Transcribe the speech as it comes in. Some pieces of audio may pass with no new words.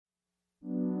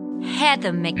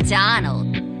Heather McDonald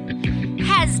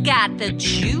has got the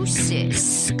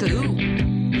juiciest scoop.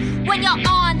 When you're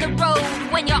on the road,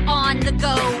 when you're on the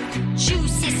go,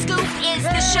 Juicy Scoop is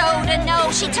the show to know.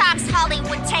 She talks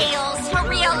Hollywood tales, her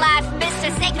real life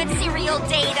Mr. Segment serial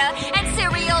data and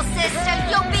serial sister.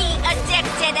 You'll be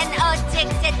addicted and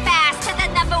addicted fast to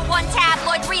the #1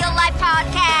 tabloid real life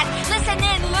podcast. Listen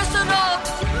in, listen up.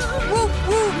 Whoop,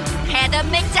 whoop. Heather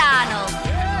McDonald,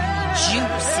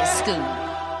 Juicy Scoop.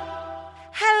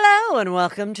 Hello and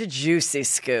welcome to Juicy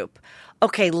Scoop.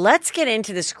 Okay, let's get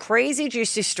into this crazy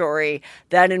juicy story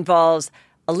that involves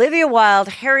Olivia Wilde,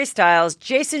 Harry Styles,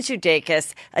 Jason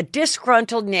Sudeikis, a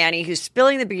disgruntled nanny who's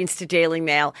spilling the beans to Daily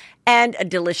Mail, and a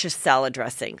delicious salad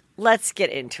dressing. Let's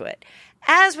get into it.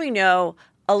 As we know,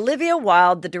 Olivia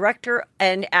Wilde, the director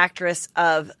and actress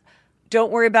of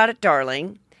Don't Worry About It,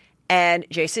 Darling, and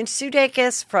Jason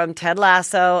Sudeikis from Ted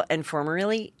Lasso and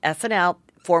formerly SNL,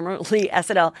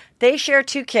 they share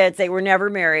 2 kids. They were never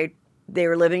married. They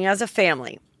were living as a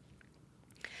family.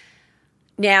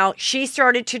 Now, she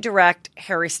started to direct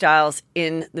Harry Styles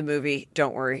in the movie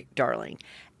Don't Worry, Darling.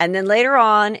 And then later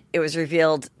on, it was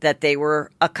revealed that they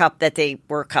were a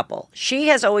couple. She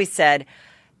has always said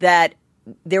that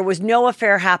there was no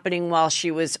affair happening while she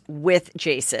was with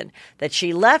Jason, that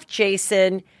she left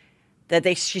Jason,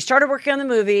 she started working on the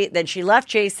movie, then she left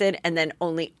Jason, and then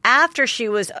only after she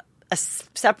was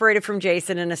separated from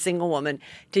Jason and a single woman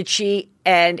did she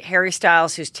and Harry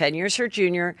Styles, who's 10 years her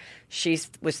junior, she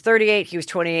was 38, he was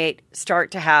 28,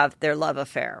 start to have their love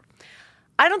affair.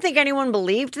 I don't think anyone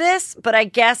believed this, but I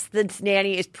guess the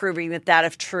nanny is proving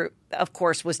that of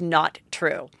course, was not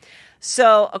true.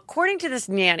 So according to this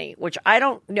nanny, which I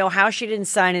don't know how she didn't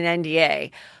sign an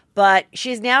NDA, but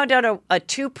she's now done a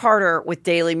 2-parter with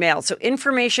Daily Mail. So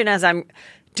information as I'm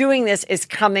doing this is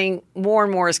coming, more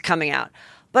and more is coming out.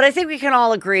 But I think we can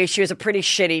all agree she was a pretty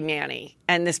shitty nanny,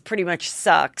 and this pretty much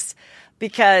sucks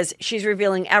because she's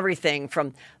revealing everything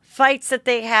from fights that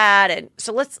they had. And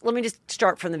so let me just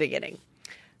start from the beginning.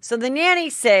 So the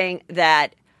nanny's saying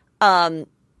that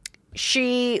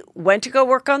she went to go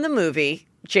work on the movie.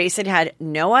 Jason had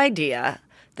no idea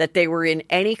that they were in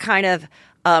any kind of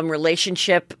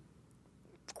relationship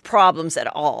problems at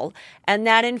all. And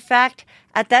that, in fact,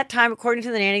 at that time, according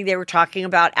to the nanny, they were talking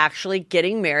about actually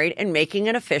getting married and making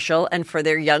it official and for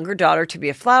their younger daughter to be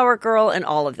a flower girl and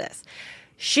all of this.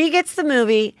 She gets the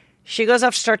movie. She goes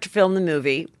off to start to film the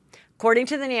movie. According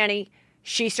to the nanny,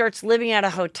 she starts living at a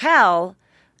hotel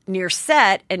near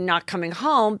set and not coming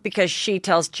home because she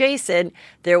tells Jason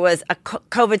there was a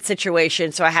COVID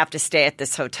situation, so I have to stay at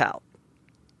this hotel.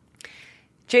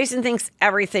 Jason thinks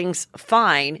everything's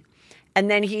fine. And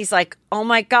then he's like, oh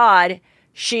my God,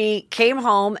 she came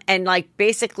home and like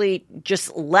basically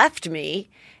just left me,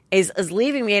 is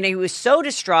leaving me. And he was so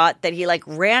distraught that he like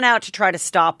ran out to try to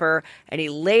stop her, and he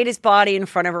laid his body in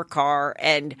front of her car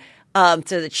and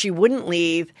so that she wouldn't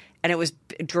leave. And it was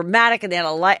dramatic. And they had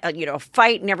a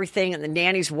fight and everything. And the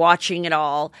nanny's watching it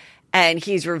all. And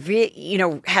he's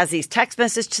has these text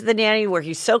messages to the nanny where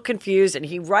he's so confused. And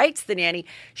he writes the nanny,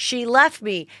 she left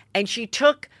me and she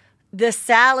took the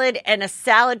salad and a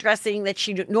salad dressing that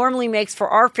she normally makes for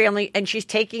our family, and she's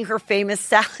taking her famous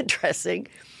salad dressing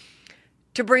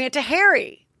to bring it to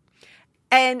Harry.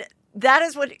 And that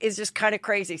is what is just kind of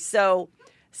crazy. So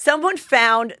someone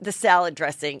found the salad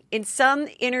dressing. In some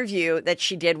interview that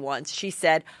she did once, she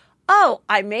said, oh,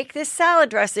 I make this salad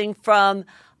dressing from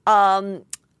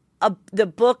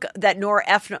the book that Nora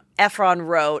Ephron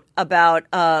wrote about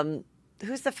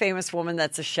who's the famous woman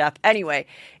that's a chef? Anyway,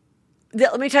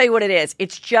 let me tell you what it is.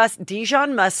 It's just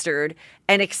Dijon mustard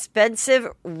and expensive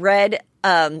red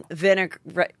vinegar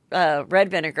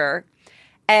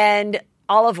and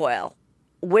olive oil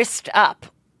whisked up.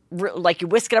 Like you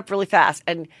whisk it up really fast.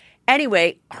 And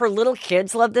anyway, her little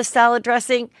kids love this salad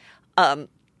dressing.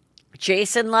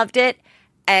 Jason loved it.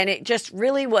 And it just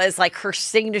really was like her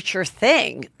signature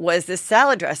thing was this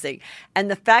salad dressing. And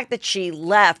the fact that she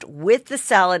left with the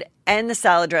salad and the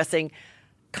salad dressing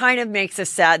kind of makes a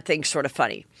sad thing sort of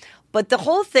funny. But the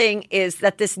whole thing is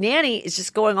that this nanny is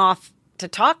just going off to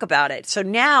talk about it. So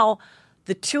now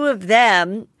the 2 of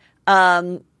them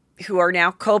who are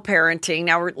now co-parenting.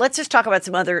 Now let's just talk about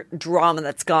some other drama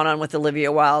that's gone on with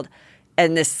Olivia Wilde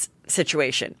and this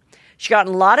situation. She got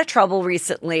in a lot of trouble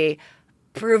recently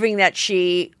proving that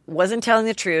she wasn't telling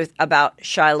the truth about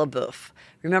Shia LaBeouf.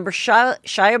 Remember Shia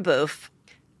LaBeouf?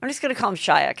 I'm just going to call him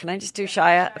Shia. Can I just do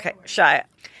Shia? Okay, Shia.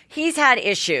 He's had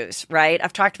issues, right?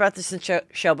 I've talked about this in the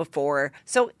show before.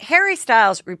 So Harry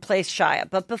Styles replaced Shia.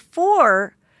 But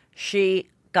before she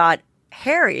got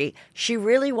Harry, she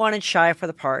really wanted Shia for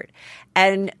the part.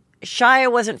 And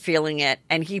Shia wasn't feeling it,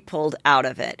 and he pulled out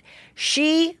of it.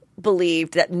 She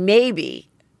believed that maybe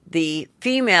the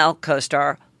female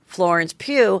co-star, Florence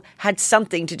Pugh, had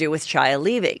something to do with Shia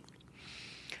leaving.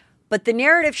 But the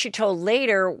narrative she told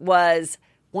later was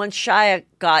once Shia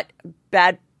got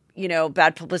bad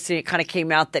publicity, it kind of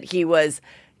came out that he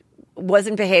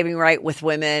wasn't behaving right with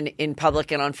women in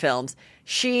public and on films.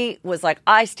 She was like,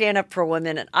 I stand up for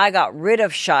women, and I got rid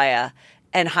of Shia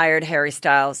and hired Harry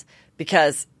Styles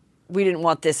because we didn't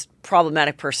want this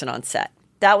problematic person on set.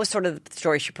 That was sort of the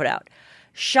story she put out.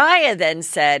 Shia then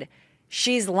said,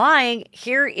 she's lying.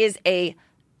 Here is a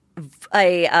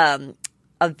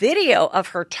video of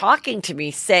her talking to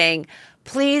me saying,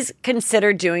 please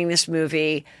consider doing this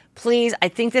movie. Please, I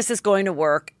think this is going to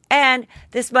work. And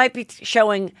this might be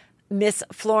showing Miss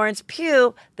Florence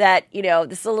Pugh that,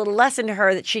 this is a little lesson to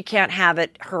her that she can't have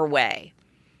it her way.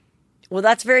 Well,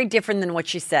 that's very different than what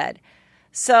she said.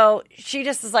 So she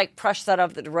just is like, brush that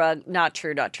off the rug. Not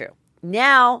true, not true.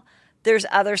 Now there's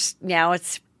others. Now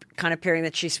it's kind of appearing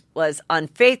that she was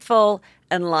unfaithful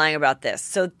and lying about this.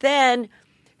 So then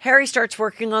Harry starts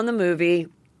working on the movie.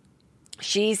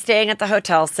 She's staying at the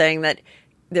hotel saying that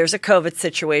there's a COVID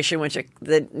situation, which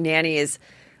the nanny is,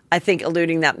 I think,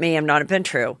 alluding that may have not been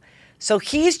true. So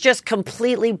he's just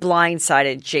completely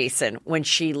blindsided Jason when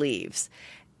she leaves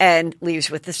and leaves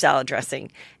with the salad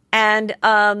dressing. And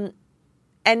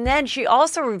then she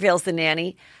also reveals the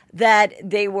nanny that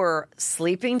they were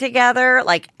sleeping together,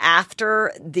 like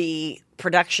after the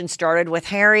production started with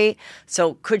Harry.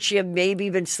 So could she have maybe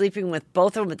been sleeping with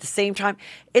both of them at the same time?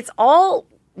 It's all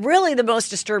really the most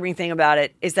disturbing thing about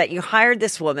it is that you hired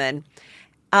this woman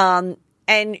and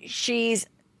she's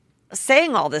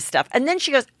saying all this stuff. And then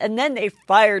she goes, and then they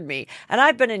fired me. And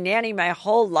I've been a nanny my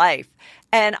whole life.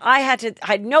 And I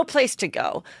had no place to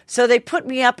go. So they put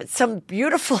me up at some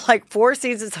beautiful, like, Four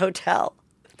Seasons hotel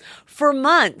for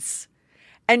months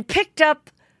and picked up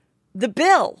the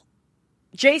bill.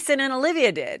 Jason and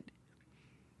Olivia did.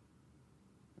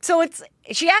 So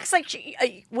she acts like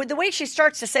the way she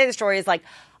starts to say the story is like,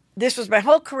 this was my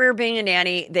whole career being a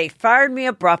nanny. They fired me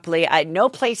abruptly. I had no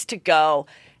place to go.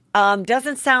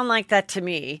 Doesn't sound like that to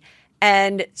me.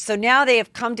 And so now they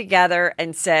have come together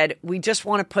and said, we just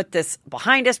want to put this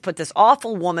behind us, put this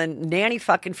awful woman, nanny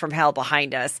fucking from hell,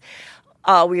 behind us.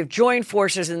 We have joined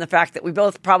forces in the fact that we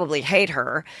both probably hate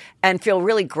her and feel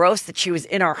really gross that she was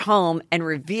in our home and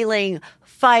revealing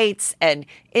fights and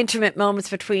intimate moments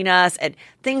between us and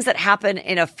things that happen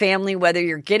in a family, whether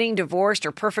you're getting divorced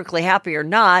or perfectly happy or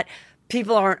not.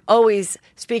 People aren't always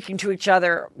speaking to each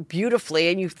other beautifully,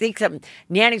 and you think that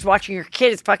nanny's watching your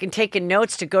kid is fucking taking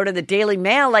notes to go to the Daily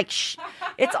Mail. Like,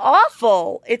 it's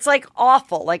awful. It's like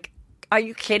awful. Like, are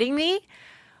you kidding me?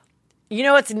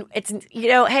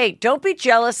 Hey, don't be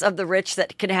jealous of the rich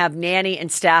that can have nanny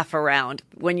and staff around.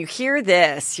 When you hear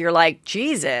this, you're like,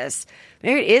 Jesus,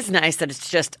 maybe it is nice that it's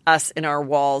just us in our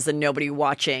walls and nobody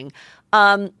watching.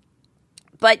 But,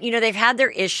 they've had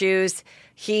their issues.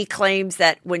 He claims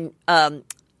that when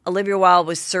Olivia Wilde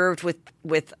was served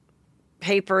with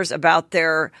papers about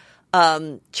their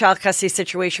child custody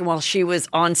situation while she was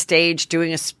on stage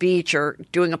doing a speech or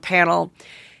doing a panel,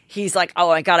 he's like, oh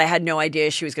my God, I had no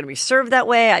idea she was going to be served that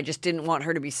way. I just didn't want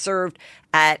her to be served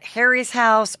at Harry's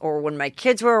house or when my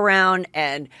kids were around.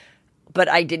 But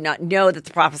I did not know that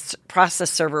the process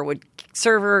server would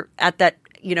serve her at that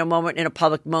moment in a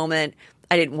public moment.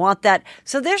 I didn't want that.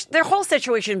 So their whole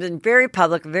situation has been very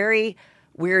public, very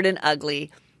weird and ugly.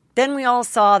 Then we all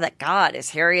saw that, God,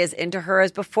 is Harry as into her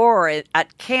as before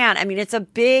at Cannes? I mean, it's a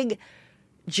big,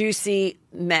 juicy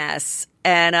mess.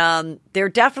 And there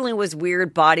definitely was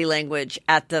weird body language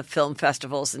at the film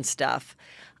festivals and stuff.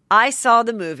 I saw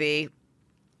the movie.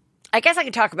 I guess I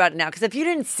can talk about it now, because if you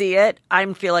didn't see it, I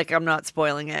feel like I'm not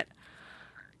spoiling it.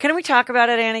 Can we talk about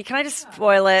it, Annie? Can I just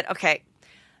spoil it? Okay.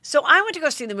 So I went to go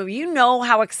see the movie. You know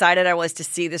how excited I was to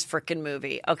see this frickin'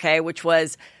 movie, okay, which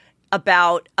was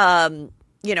about, I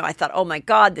thought, oh, my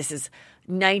God, this is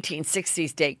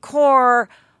 1960s decor.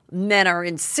 Men are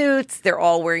in suits. They're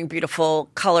all wearing beautiful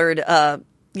colored, they're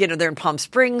in Palm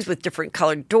Springs with different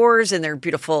colored doors and they're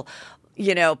beautiful,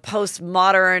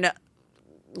 postmodern,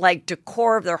 like,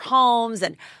 decor of their homes.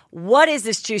 And what is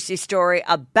this juicy story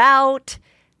about?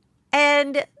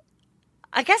 And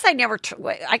I guess we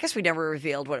never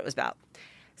revealed what it was about.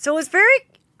 So it was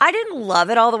I didn't love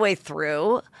it all the way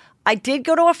through. I did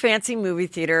go to a fancy movie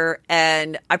theater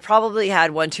and I probably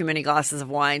had one too many glasses of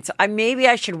wine. So maybe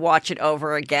I should watch it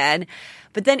over again.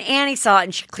 But then Annie saw it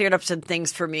and she cleared up some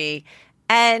things for me.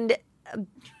 And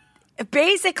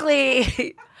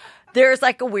basically there's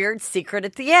like a weird secret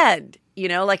at the end.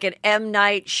 like an M.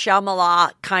 Night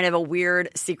Shyamalan kind of a weird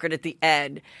secret at the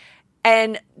end.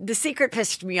 And the secret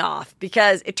pissed me off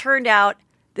because it turned out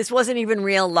this wasn't even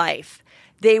real life.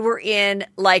 They were in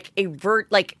like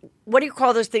what do you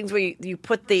call those things where you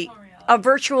put a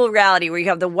virtual reality where you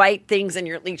have the white things and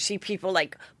you see people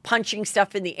like punching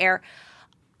stuff in the air.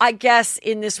 I guess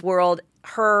in this world,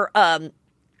 her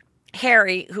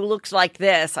Harry, who looks like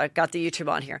this, I've got the YouTube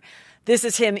on here. This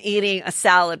is him eating a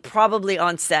salad, probably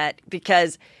on set,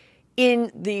 because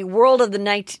in the world of the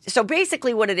night. So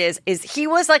basically what it is he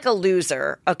was like a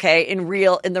loser, okay, in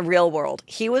the real world.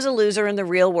 He was a loser in the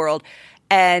real world.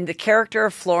 And the character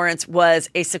of Florence was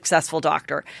a successful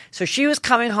doctor. So she was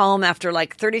coming home after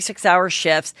like 36-hour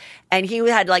shifts, and he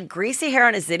had like greasy hair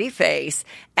on his zitty face,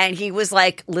 and he was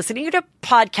like listening to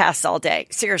podcasts all day.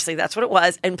 Seriously, that's what it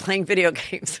was, and playing video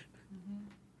games.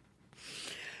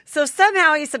 So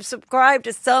somehow he subscribed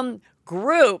to some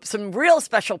group, some real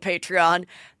special Patreon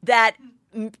that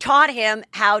taught him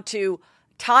how to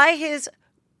tie his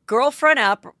girlfriend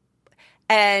up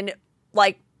and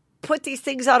like put these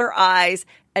things on her eyes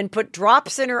and put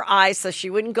drops in her eyes so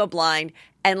she wouldn't go blind,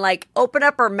 and like open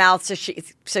up her mouth so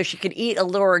she could eat a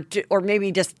little or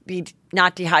maybe just be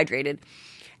not dehydrated.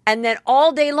 And then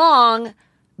all day long,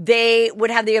 they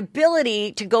would have the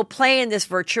ability to go play in this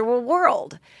virtual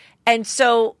world. And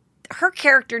so her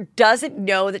character doesn't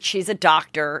know that she's a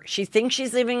doctor. She thinks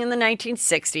she's living in the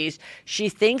 1960s. She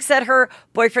thinks that her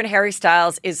boyfriend, Harry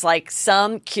Styles, is like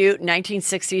some cute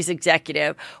 1960s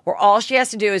executive where all she has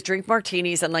to do is drink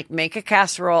martinis and like make a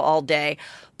casserole all day.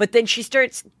 But then she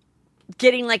starts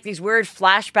getting like these weird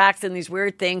flashbacks and these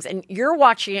weird things. And you're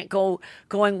watching it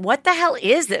going, what the hell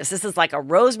is this? This is like a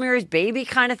Rosemary's Baby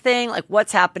kind of thing. Like,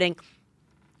 what's happening?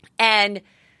 And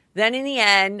then in the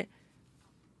end,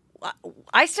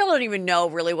 I still don't even know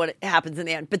really what happens in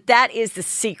the end, but that is the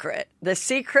secret. The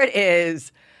secret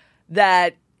is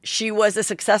that she was a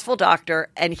successful doctor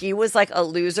and he was like a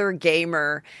loser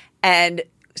gamer and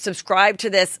subscribed to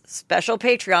this special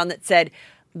Patreon that said,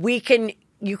 you can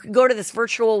go to this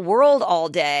virtual world all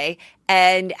day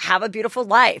and have a beautiful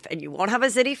life, and you won't have a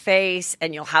zitty face,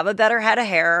 and you'll have a better head of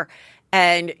hair,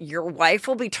 and your wife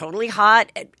will be totally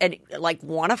hot and like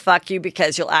want to fuck you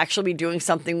because you'll actually be doing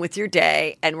something with your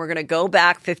day. And we're going to go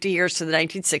back 50 years to the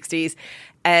 1960s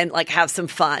and like have some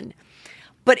fun.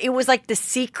 But it was like the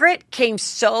secret came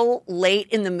so late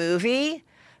in the movie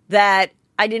that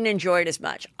I didn't enjoy it as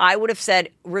much. I would have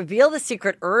said, reveal the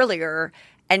secret earlier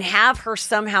and have her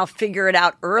somehow figure it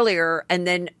out earlier and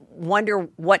then wonder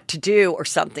what to do or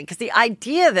something. Because the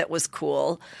idea of it was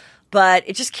cool. But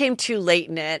it just came too late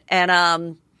in it. And,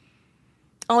 and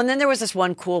then there was this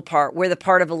one cool part where the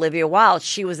part of Olivia Wilde,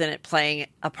 she was in it playing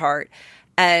a part.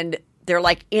 And they're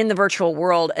like in the virtual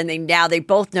world, and they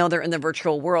both know they're in the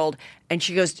virtual world. And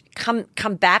she goes, come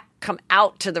back, come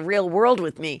out to the real world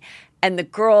with me. And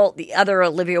the other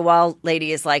Olivia Wilde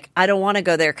lady is like, I don't want to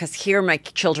go there because here my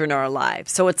children are alive.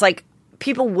 So it's like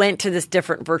people went to this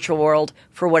different virtual world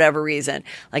for whatever reason.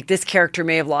 Like this character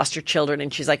may have lost her children,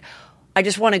 and she's like, I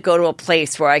just want to go to a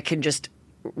place where I can just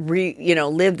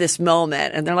live this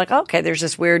moment. And they're like, okay, there's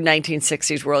this weird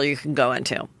 1960s world you can go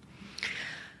into.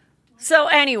 So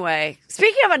anyway,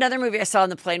 speaking of another movie I saw on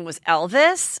the plane was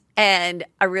Elvis, and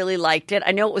I really liked it.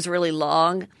 I know it was really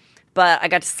long, but I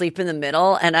got to sleep in the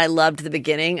middle, and I loved the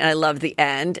beginning, and I loved the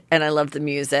end, and I loved the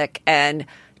music. And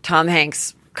Tom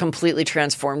Hanks completely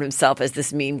transformed himself as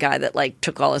this mean guy that like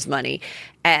took all his money.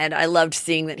 And I loved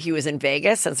seeing that he was in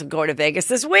Vegas, since I'm going to Vegas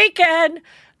this weekend.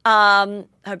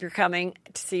 Hope you're coming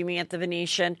to see me at the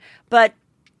Venetian. But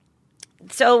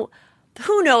so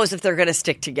who knows if they're going to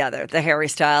stick together, the Harry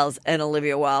Styles and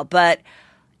Olivia Wilde. But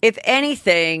if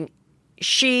anything,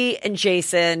 she and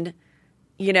Jason,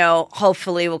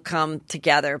 hopefully will come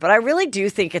together. But I really do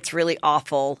think it's really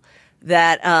awful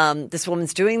that this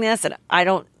woman's doing this. And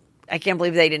I can't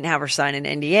believe they didn't have her sign an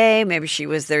NDA. Maybe she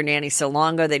was their nanny so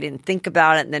long ago they didn't think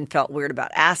about it and then felt weird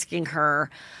about asking her.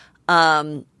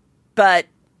 But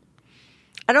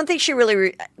I don't think she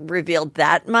really revealed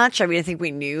that much. I mean, I think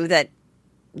we knew that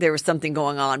there was something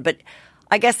going on. But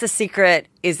I guess the secret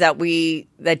is that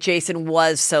Jason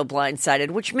was so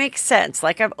blindsided, which makes sense.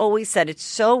 Like I've always said, it's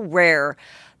so rare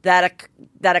that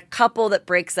a couple that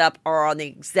breaks up are on the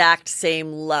exact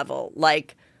same level.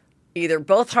 Like, either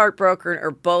both heartbroken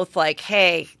or both like,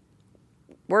 hey,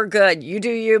 we're good. You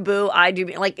do you, boo. I do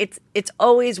me. Like it's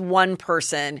always one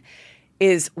person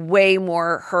is way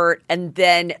more hurt and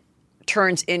then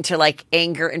turns into like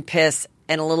anger and piss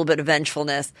and a little bit of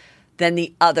vengefulness than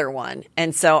the other one.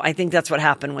 And so I think that's what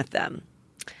happened with them.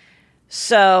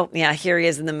 So yeah, here he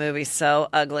is in the movie. So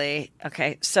ugly.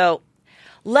 Okay. So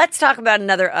Let's talk about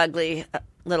another ugly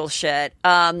little shit.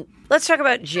 Let's talk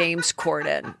about James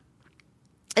Corden.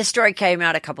 This story came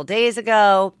out a couple days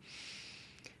ago.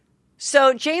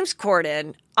 So James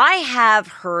Corden, I have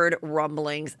heard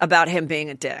rumblings about him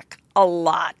being a dick a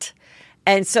lot.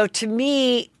 And so to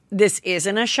me, this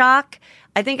isn't a shock.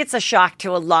 I think it's a shock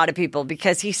to a lot of people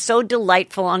because he's so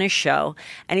delightful on his show,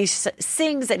 and he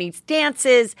sings and he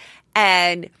dances,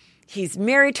 and he's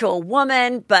married to a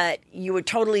woman, but you would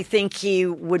totally think he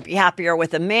would be happier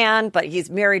with a man, but he's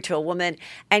married to a woman,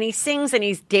 and he sings and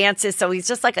he dances. So he's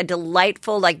just like a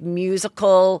delightful, like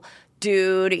musical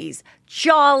dude. He's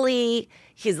jolly.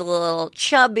 He's a little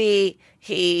chubby.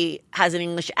 He has an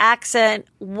English accent.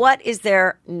 What is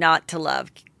there not to love?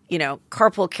 You know,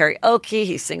 carpool karaoke.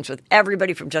 He sings with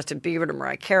everybody from Justin Bieber to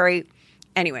Mariah Carey.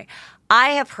 Anyway, I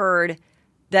have heard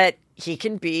that he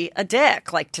can be a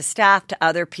dick, like to staff, to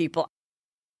other people.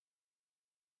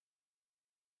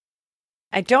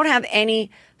 I don't have any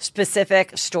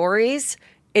specific stories.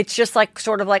 It's just like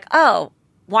sort of like, oh,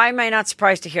 why am I not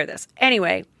surprised to hear this?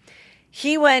 Anyway,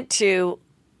 he went to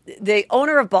the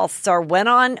owner of Balthazar, went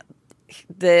on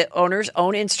the owner's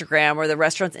own Instagram or the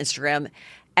restaurant's Instagram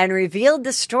and revealed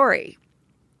the story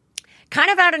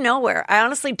kind of out of nowhere. I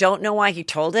honestly don't know why he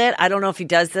told it. I don't know if he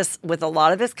does this with a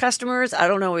lot of his customers. I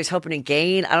don't know if he's hoping to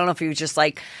gain. I don't know if he was just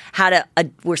like had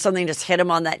where something just hit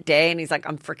him on that day and he's like,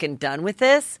 I'm freaking done with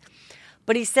this.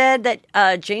 But he said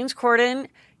that James Corden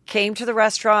came to the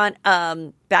restaurant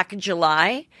back in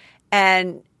July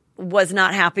and was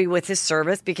not happy with his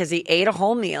service because he ate a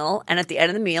whole meal, and at the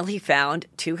end of the meal he found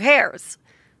 2 hairs.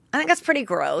 I think that's pretty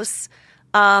gross.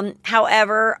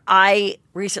 However, I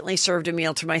recently served a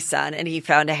meal to my son and he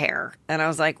found a hair. And I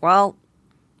was like, well,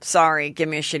 sorry, give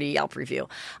me a shitty Yelp review.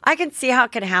 I can see how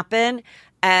it can happen.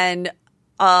 And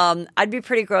I'd be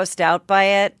pretty grossed out by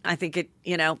it. I think it,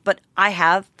 but I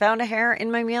have found a hair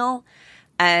in my meal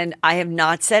and I have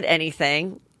not said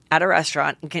anything at a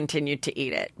restaurant and continued to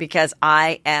eat it because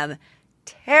I am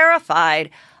terrified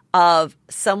of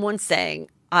someone saying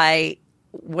I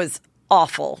was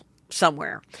awful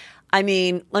somewhere. I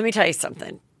mean, let me tell you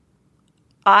something.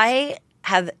 I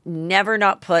have never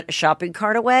not put a shopping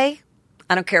cart away.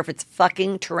 I don't care if it's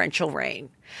fucking torrential rain.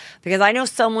 Because I know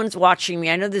someone's watching me.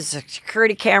 I know there's a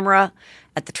security camera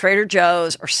at the Trader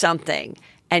Joe's or something.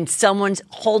 And someone's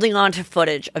holding on to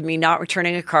footage of me not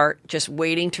returning a cart, just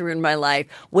waiting to ruin my life,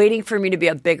 waiting for me to be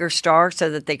a bigger star so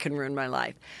that they can ruin my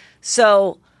life.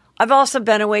 So I've also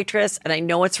been a waitress, and I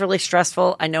know it's really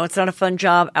stressful. I know it's not a fun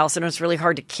job. I also know it's really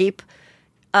hard to keep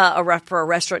for a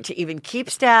restaurant to even keep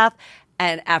staff.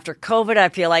 And after COVID, I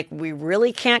feel like we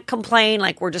really can't complain.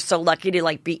 Like we're just so lucky to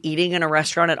like be eating in a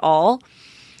restaurant at all.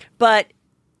 But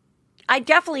I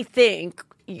definitely think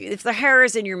if the hair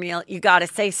is in your meal, you got to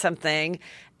say something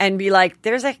and be like,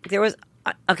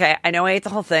 okay, I know I ate the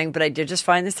whole thing, but I did just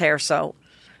find this hair. So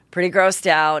pretty grossed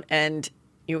out. And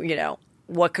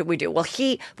what could we do? Well,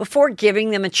 before giving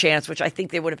them a chance, which I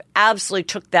think they would have absolutely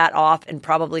took that off and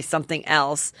probably something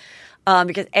else.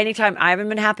 Because anytime I haven't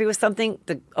been happy with something,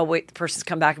 the person's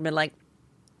come back and been like,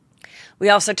 we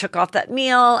also took off that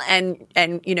meal and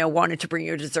wanted to bring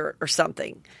you a dessert or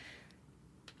something.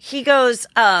 He goes,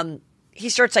 he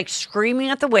starts like screaming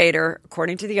at the waiter,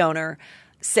 according to the owner,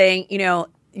 saying,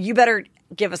 you better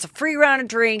give us a free round of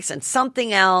drinks and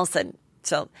something else. And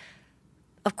so,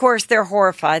 of course, they're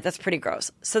horrified. That's pretty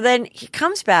gross. So then he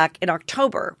comes back in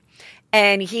October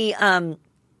and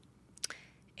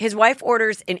his wife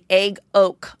orders an egg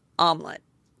yolk omelet.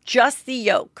 Just the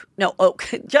yolk. No,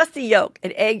 just the yolk.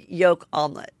 An egg yolk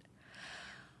omelet.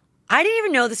 I didn't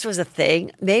even know this was a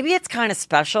thing. Maybe it's kind of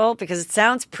special because it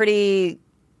sounds pretty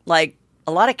like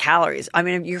a lot of calories. I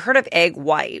mean, you heard of egg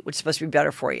white, which is supposed to be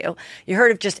better for you. You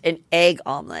heard of just an egg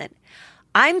omelet.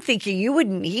 I'm thinking you would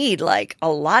need like a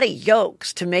lot of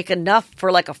yolks to make enough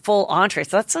for like a full entree.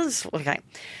 So that sounds okay.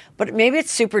 But maybe it's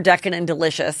super decadent and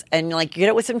delicious. And like you get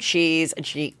it with some cheese, and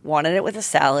she wanted it with a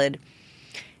salad.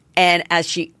 And as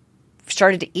she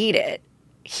started to eat it,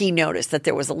 he noticed that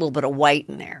there was a little bit of white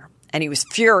in there. And he was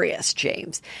furious,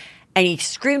 James. And he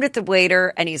screamed at the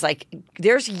waiter, and he's like,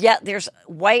 there's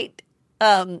white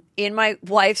in my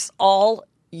wife's all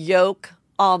yolk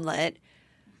omelet.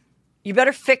 You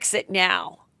better fix it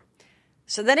now.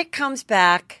 So then it comes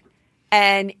back,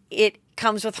 and it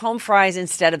comes with home fries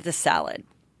instead of the salad.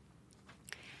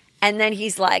 And then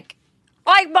he's like,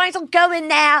 I might as well go in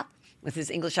there with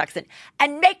his English accent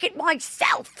and make it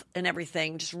myself and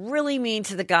everything. Just really mean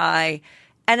to the guy.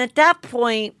 And at that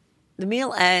point, the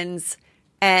meal ends.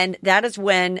 And that is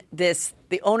when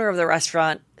the owner of the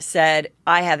restaurant said,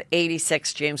 I have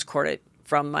 86 James Corden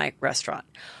from my restaurant.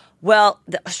 Well,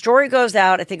 the story goes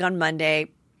out, I think, on Monday.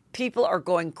 People are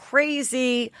going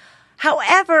crazy.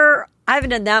 However, I haven't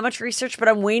done that much research, but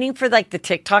I'm waiting for like the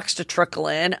TikToks to trickle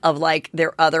in of like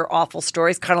their other awful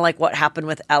stories, kind of like what happened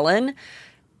with Ellen.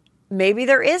 Maybe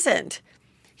there isn't.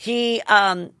 He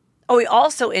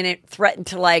also in it threatened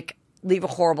to like leave a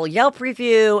horrible Yelp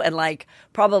review and like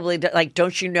probably like,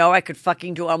 don't you know I could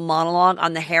fucking do a monologue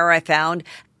on the hair I found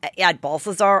at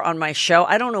Balthazar on my show?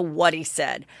 I don't know what he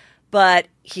said, but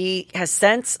he has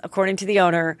since, according to the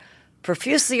owner,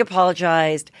 profusely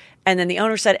apologized. And then the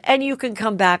owner said, and you can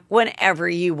come back whenever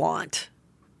you want.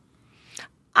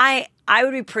 I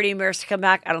would be pretty embarrassed to come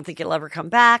back. I don't think he'll ever come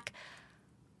back.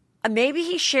 Maybe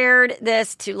he shared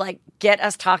this to like get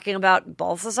us talking about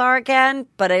Balthazar again,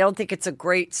 but I don't think it's a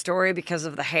great story because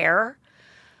of the hair.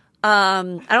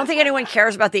 I don't think anyone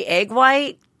cares about the egg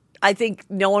white. I think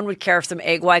no one would care if some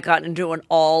egg white got into an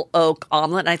all oak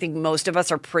omelet. And I think most of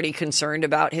us are pretty concerned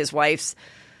about his wife's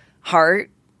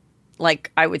heart.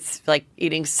 Like I would like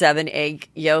eating 7 egg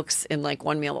yolks in like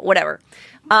one meal, whatever.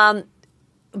 But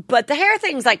the hair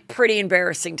thing's like pretty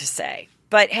embarrassing to say.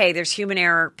 But hey, there's human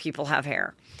error. People have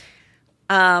hair.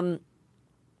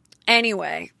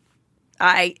 Anyway,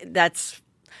 I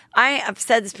have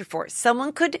said this before.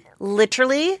 Someone could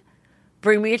literally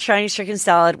bring me a Chinese chicken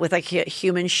salad with like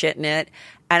human shit in it,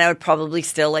 and I would probably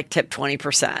still like tip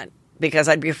 20% because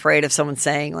I'd be afraid of someone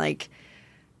saying like,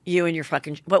 you and your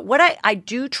fucking... But what I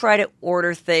do try to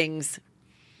order things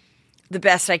the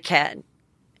best I can.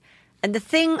 And the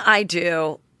thing I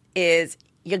do is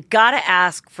you gotta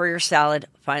ask for your salad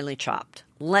finely chopped.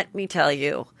 Let me tell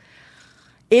you.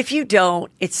 If you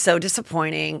don't, it's so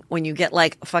disappointing when you get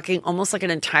like fucking almost like an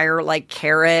entire like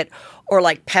carrot or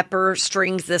like pepper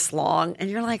strings this long and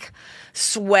you're like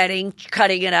sweating,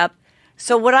 cutting it up.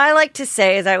 So what I like to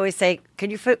say is I always say,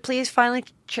 can you please finely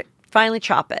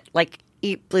chop it? Like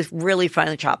please really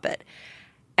finely chop it.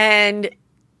 And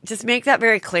just make that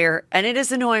very clear. And it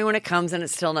is annoying when it comes and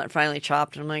it's still not finely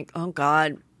chopped. And I'm like, oh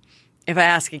God, if I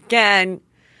ask again,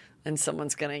 then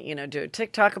someone's going to, do a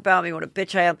TikTok about me, what a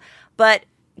bitch I am. But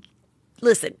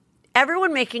listen,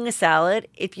 everyone making a salad,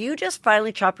 if you just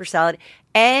finely chop your salad,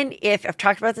 and if I've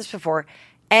talked about this before,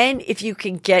 and if you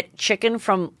can get chicken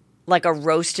from like a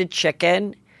roasted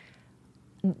chicken,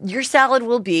 your salad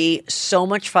will be so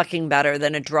much fucking better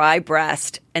than a dry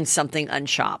breast and something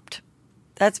unchopped.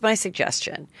 That's my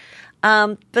suggestion.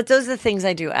 But those are the things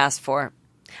I do ask for.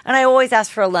 And I always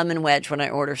ask for a lemon wedge when I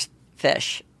order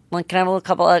fish. Like, can I have a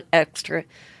couple of extra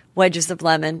wedges of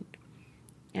lemon?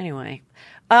 Anyway.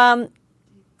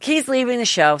 He's leaving the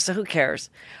show, so who cares?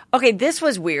 Okay, this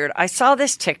was weird. I saw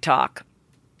this TikTok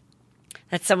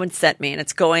that someone sent me, and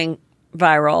it's going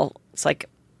viral. It's like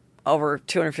over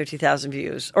 250,000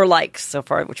 views, or likes so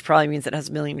far, which probably means it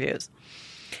has 1 million views.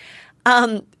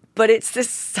 But it's this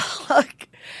song,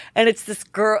 and it's this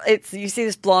girl, you see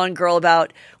this blonde girl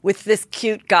with this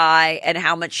cute guy and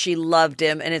how much she loved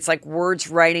him, and it's like words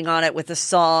writing on it with a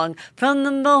song. From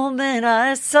the moment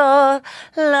I saw,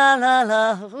 la la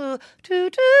la, ooh, doo,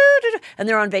 doo, doo, doo. And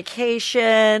they're on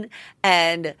vacation,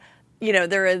 and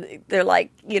they're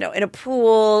like, in a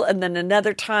pool, and then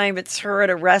another time it's her at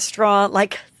a restaurant,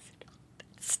 like,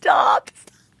 stop,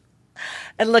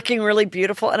 and looking really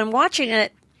beautiful. And I'm watching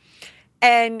it,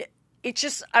 and it's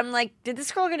just, I'm like, did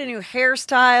this girl get a new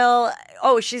hairstyle?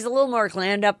 Oh, she's a little more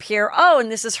glammed up here. Oh,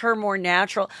 and this is her more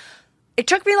natural. It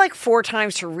took me like 4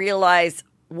 times to realize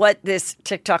what this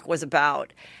TikTok was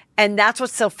about. And that's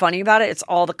what's so funny about it. It's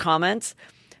all the comments.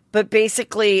 But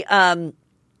basically,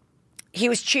 he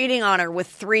was cheating on her with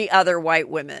 3 other white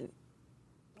women.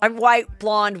 White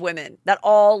blonde women that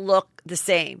all look the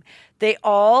same. They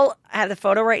all have the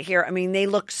photo right here. I mean, they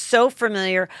look so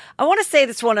familiar. I want to say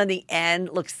this one on the end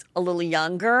looks a little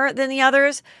younger than the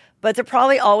others, but they're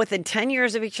probably all within 10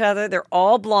 years of each other. They're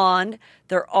all blonde.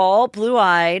 They're all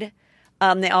blue-eyed.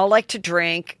 They all like to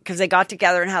drink because they got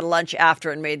together and had lunch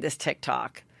after and made this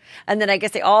TikTok. And then I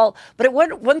guess they all, but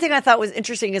one thing I thought was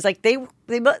interesting is like they would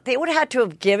have had to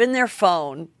have given their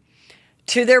phone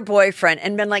to their boyfriend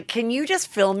and been like, can you just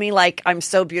film me like I'm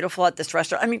so beautiful at this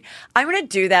restaurant? I mean, I'm going to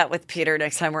do that with Peter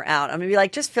next time we're out. I'm going to be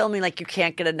like, just film me like you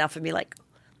can't get enough of me. Like,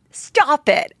 stop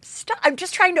it. Stop. I'm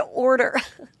just trying to order.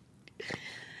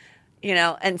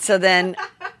 And so then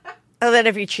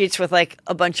if he cheats with like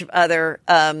a bunch of other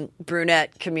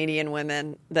brunette comedian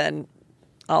women, then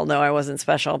I'll know I wasn't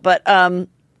special. But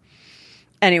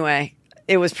anyway,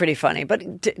 it was pretty funny. But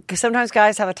sometimes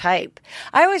guys have a type.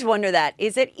 I always wonder that.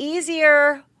 Is it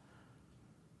easier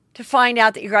to find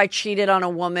out that your guy cheated on a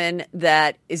woman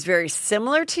that is very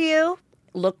similar to you,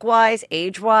 look-wise,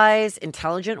 age-wise,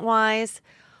 intelligent-wise?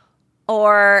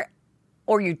 Or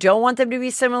or you don't want them to be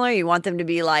similar. You want them to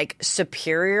be like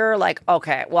superior. Like,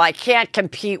 okay, well, I can't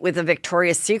compete with a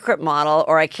Victoria's Secret model,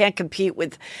 or I can't compete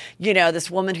with, this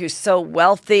woman who's so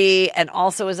wealthy and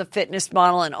also is a fitness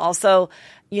model and also,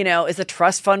 is a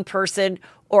trust fund person,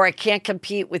 or I can't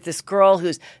compete with this girl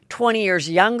who's 20 years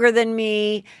younger than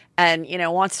me and,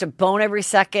 wants to bone every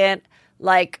second.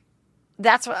 Like,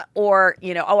 that's what, or,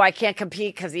 I can't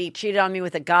compete because he cheated on me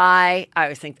with a guy. I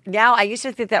used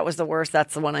to think that was the worst.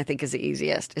 That's the one I think is the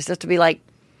easiest. It's just to be like,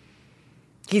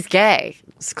 he's gay.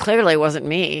 This clearly wasn't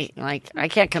me. Like, I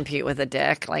can't compete with a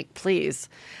dick. Like, please.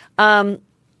 So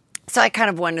I kind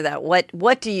of wonder that.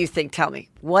 What do you think? Tell me.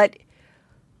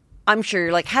 I'm sure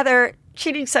you're like, Heather,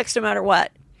 cheating sucks no matter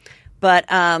what. But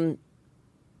I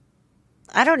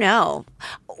don't know.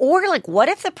 Or like, what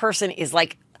if the person is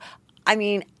like,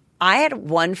 I had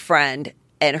one friend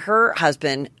and her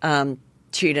husband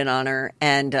cheated on her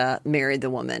and married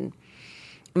the woman.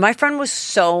 My friend was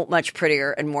so much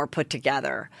prettier and more put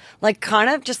together. Like kind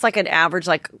of just like an average,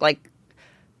 like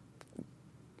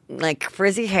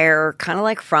frizzy hair, kind of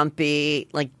like frumpy,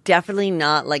 like definitely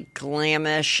not like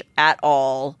glamish at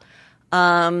all.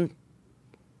 I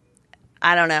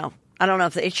don't know. I don't know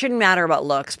if it shouldn't matter about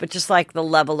looks, but just like the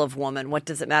level of woman, what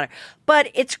does it matter?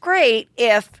 But it's great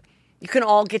if you can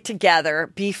all get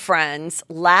together, be friends,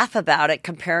 laugh about it,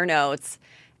 compare notes,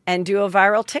 and do a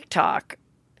viral TikTok.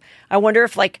 I wonder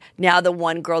if, like, now the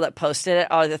one girl that posted it,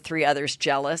 are the three others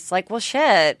jealous? Like, well,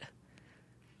 shit.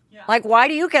 Yeah. Like, why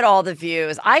do you get all the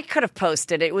views? I could have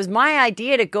posted it. It was my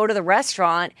idea to go to the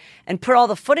restaurant and put all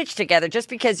the footage together just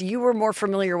because you were more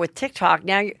familiar with TikTok.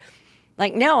 Now you're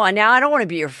like, no, now I don't want to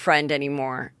be your friend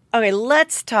anymore. Okay,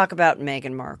 let's talk about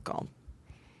Meghan Markle.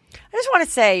 I just want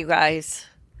to say, you guys,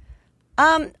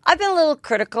 I've been a little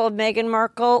critical of Meghan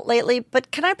Markle lately,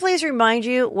 but can I please remind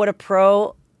you what a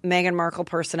pro Meghan Markle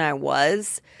person I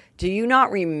was? Do you not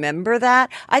remember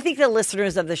that? I think the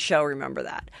listeners of the show remember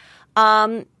that.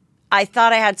 I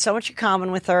thought I had so much in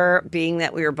common with her, being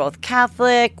that we were both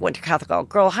Catholic, went to Catholic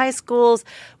all-girl high schools.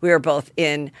 We were both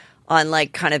on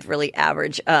like kind of really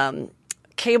average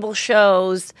cable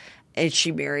shows, and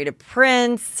she married a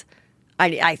prince.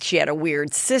 She had a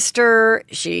weird sister,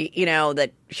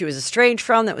 that she was estranged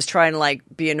from, that was trying to like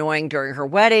be annoying during her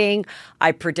wedding.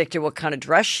 I predicted what kind of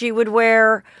dress she would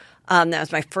wear. That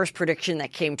was my first prediction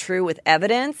that came true with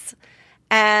evidence.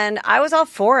 And I was all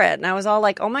for it. And I was all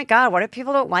like, oh my God, what if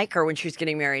people don't like her when she was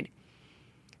getting married?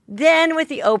 Then with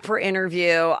the Oprah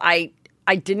interview, I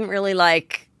didn't really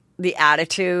like the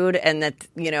attitude and that,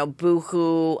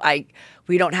 boo-hoo,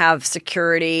 we don't have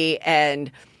security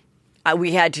and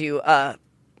we had to,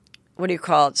 what do you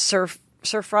call it? Surf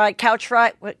ride, couch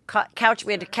ride, couch.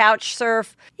 We had to couch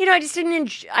surf. I just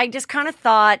didn't. I just kind of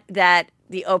thought that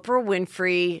the Oprah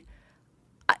Winfrey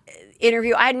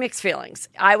interview, I had mixed feelings.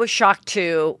 I was shocked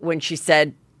too when she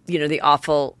said, the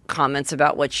awful comments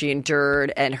about what she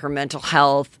endured and her mental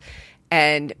health.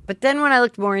 But then when I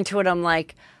looked more into it, I'm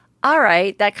like, all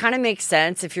right, that kind of makes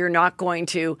sense. If you're not going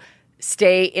to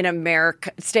stay in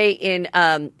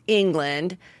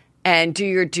England and do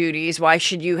your duties, why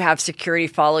should you have security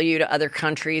follow you to other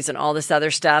countries and all this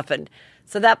other stuff? And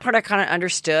so that part I kind of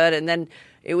understood. And then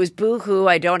it was boo-hoo.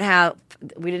 We didn't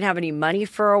have any money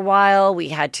for a while. We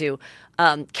had to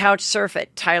couch surf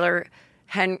at Tyler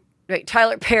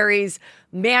Perry's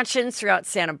mansions throughout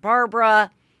Santa Barbara.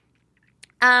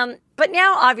 But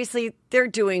now obviously they're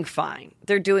doing fine.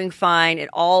 It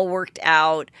all worked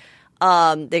out.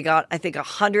 They got, I think,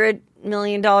 $100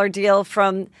 million deal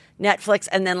from Netflix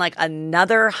and then like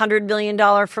another $100 million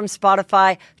from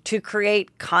Spotify to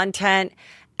create content.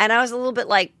 And I was a little bit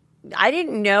like, I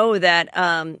didn't know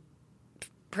that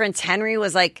Prince Henry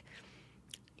was like,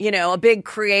 a big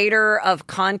creator of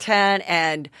content.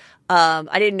 And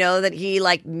I didn't know that he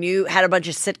like had a bunch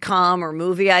of sitcom or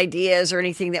movie ideas or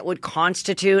anything that would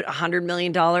constitute $100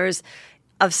 million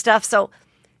of stuff. So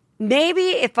maybe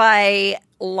if I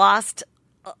lost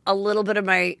a little bit of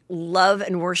my love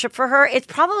and worship for her, it's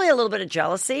probably a little bit of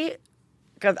jealousy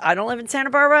because I don't live in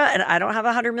Santa Barbara and I don't have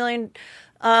 $100 million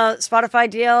Spotify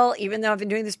deal, even though I've been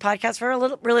doing this podcast for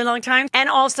a really long time. And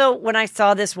also when I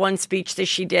saw this one speech that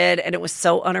she did and it was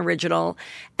so unoriginal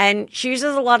and she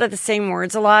uses a lot of the same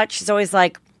words a lot. She's always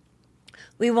like,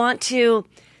 we want to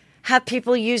have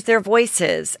people use their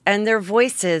voices and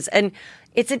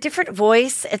it's a different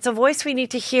voice. It's a voice we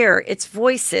need to hear. It's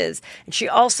voices. And she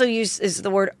also uses the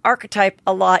word archetype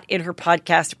a lot in her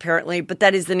podcast, apparently, but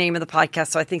that is the name of the podcast.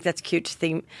 So I think that's cute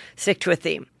to stick to a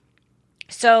theme.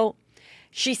 So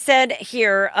she said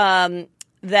here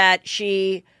that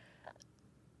she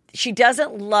she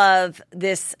doesn't love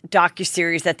this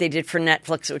docuseries that they did for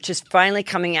Netflix, which is finally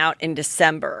coming out in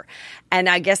December. And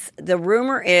I guess the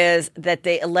rumor is that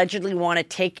they allegedly want to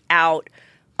take out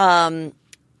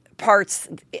parts,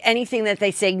 anything that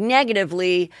they say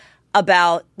negatively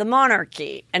about the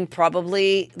monarchy and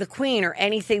probably the queen, or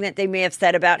anything that they may have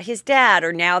said about his dad,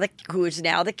 or who is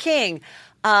now the king.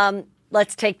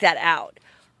 Let's take that out.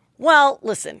 Well,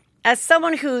 listen, as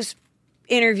someone who's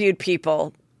interviewed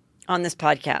people on this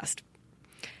podcast,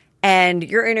 and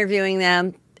you're interviewing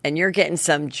them and you're getting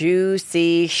some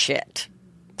juicy shit.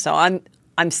 So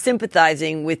I'm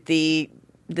sympathizing with the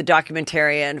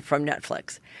documentarian from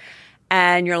Netflix.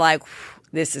 And you're like,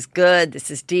 this is good, this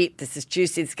is deep, this is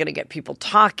juicy, it's going to get people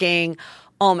talking.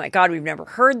 Oh my God, we've never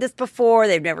heard this before.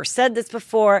 They've never said this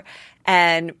before.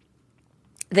 And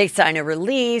they sign a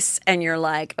release and you're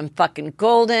like, I'm fucking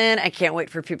golden. I can't wait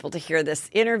for people to hear this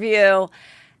interview.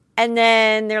 And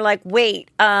then they're like, wait,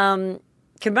 can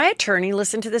my attorney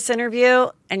listen to this interview?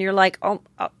 And you're like, oh,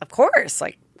 of course.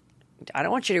 Like, I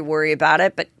don't want you to worry about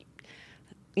it. But,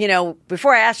 you know,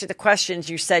 before I asked you the questions,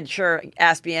 you said, sure,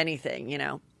 ask me anything, you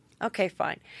know. Okay,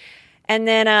 fine. And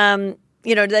then,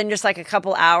 you know, then just like a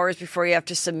couple hours before you have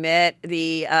to submit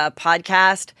the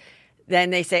podcast,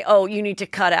 then they say, oh, you need to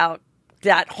cut out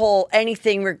that whole,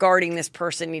 anything regarding this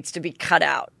person needs to be cut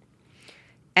out.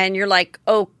 And you're like,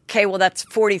 okay, well, that's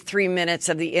 43 minutes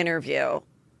of the interview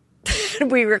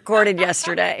we recorded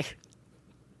yesterday.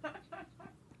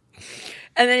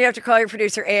 And then you have to call your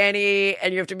producer, Annie,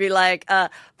 and you have to be like,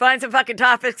 find some fucking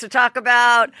topics to talk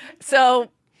about.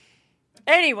 So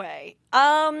anyway,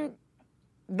 but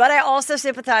I also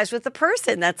sympathize with the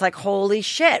person that's like, holy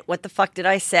shit, what the fuck did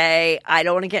I say? I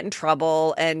don't want to get in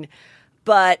trouble.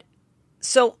 But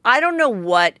so I don't know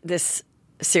what this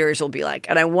series will be like.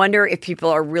 And I wonder if people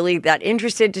are really that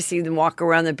interested to see them walk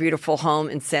around the beautiful home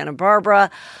in Santa Barbara.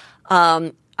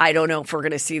 I don't know if we're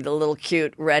going to see the little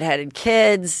cute redheaded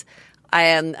kids. I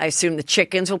assume the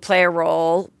chickens will play a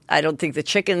role. I don't think the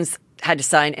chickens had to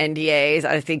sign NDAs.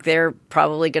 I think they're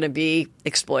probably going to be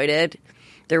exploited.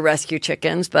 They're rescue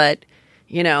chickens, but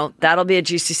you know, that'll be a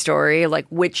juicy story, like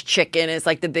which chicken is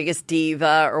like the biggest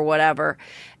diva or whatever.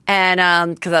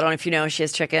 And because I don't know if you know, she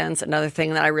has chickens, another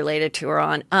thing that I related to her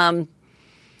on.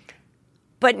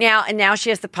 But now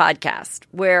she has the podcast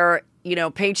where, you know,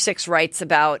 Page Six writes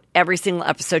about every single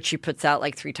episode she puts out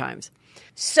like 3 times.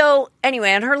 So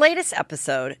anyway, on her latest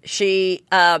episode,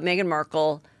 Meghan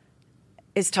Markle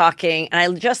is talking, and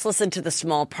I just listened to the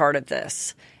small part of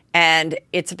this, and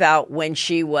it's about when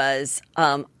she was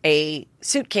a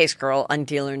suitcase girl on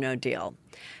Deal or No Deal.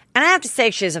 And I have to say,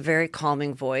 she has a very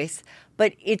calming voice,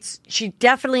 but she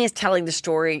definitely is telling the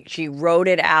story. She wrote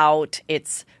it out.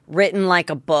 It's written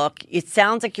like a book. It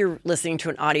sounds like you're listening to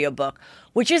an audiobook,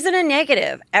 which isn't a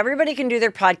negative. Everybody can do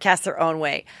their podcast their own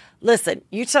way. Listen,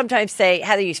 you sometimes say,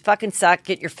 Heather, you fucking suck,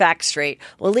 get your facts straight.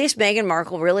 Well, at least Meghan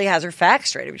Markle really has her facts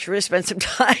straight. I mean, she really spent some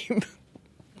time.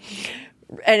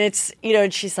 And it's, you know,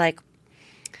 and she's like,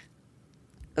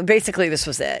 basically this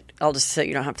was it. I'll just say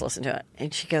you don't have to listen to it.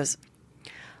 And she goes,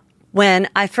 when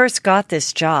I first got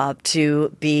this job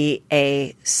to be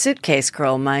a suitcase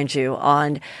girl, mind you,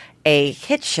 on a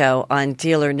hit show on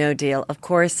Deal or No Deal, of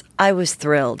course, I was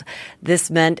thrilled.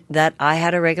 This meant that I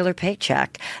had a regular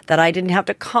paycheck, that I didn't have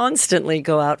to constantly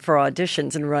go out for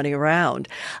auditions and running around.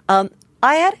 I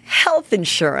had health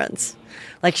insurance.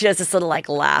 Like, she does this little like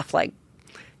laugh, like,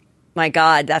 my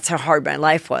God, that's how hard my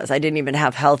life was. I didn't even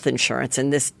have health insurance,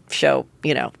 and this show,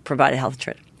 you know, provided health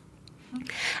insurance.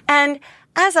 And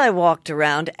as I walked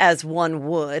around, as one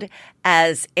would,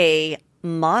 as a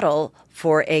model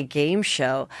for a game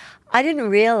show, I didn't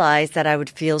realize that I would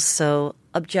feel so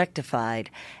objectified.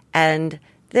 And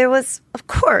there was, of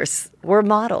course, we're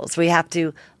models. We have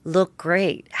to look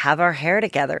great, have our hair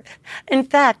together. In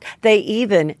fact, they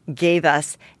even gave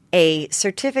us a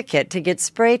certificate to get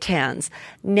spray tans,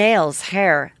 nails,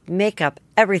 hair, makeup,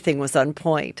 everything was on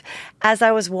point. As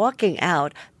I was walking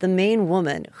out, the main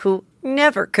woman, who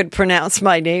never could pronounce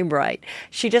my name right,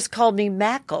 she just called me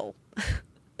Mackle.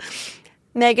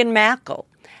 Meghan Markle.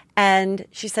 And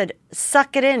she said,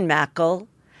 suck it in, Mackle.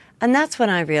 And that's when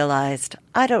I realized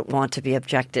I don't want to be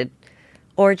objectified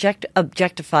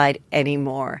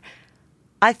anymore.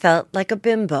 I felt like a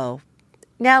bimbo.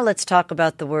 Now let's talk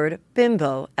about the word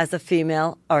bimbo as a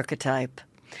female archetype.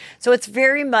 So it's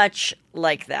very much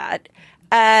like that.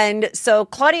 And so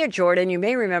Claudia Jordan, you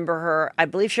may remember her. I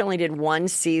believe she only did one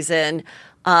season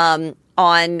I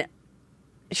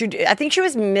think she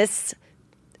was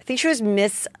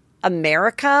Miss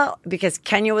America, because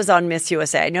Kenya was on Miss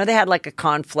USA. I know they had like a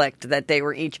conflict that they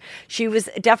were each. She was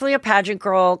definitely a pageant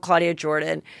girl, Claudia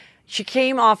Jordan. she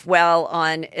came off well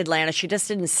on Atlanta. She just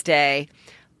didn't stay.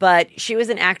 But she was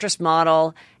an actress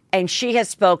model, and she has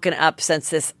spoken up since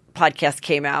this podcast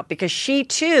came out because she,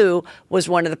 too, was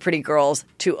one of the pretty girls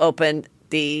to open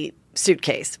the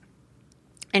suitcase.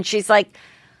 And she's like,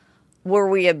 were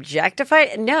we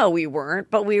objectified? No, we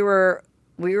weren't, but we were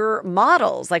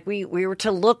models. Like we were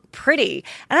to look pretty.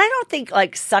 And I don't think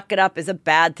like suck it up is a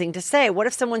bad thing to say. What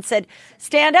if someone said,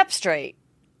 stand up straight?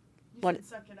 What?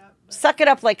 Suck it up. Suck it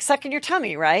up, like suck in your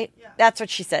tummy, right? Yeah. That's what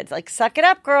she said. Like, suck it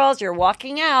up, girls. You're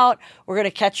walking out. We're going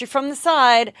to catch you from the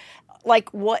side. Like,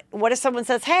 what if someone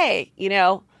says, hey,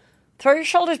 throw your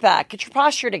shoulders back, get your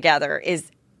posture together,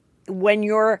 is when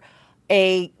you're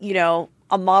a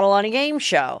model on a game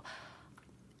show.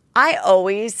 I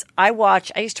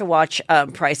used to watch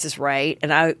Price is Right,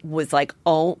 and I was like,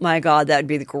 oh my God, that would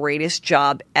be the greatest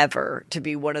job ever to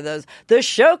be one of the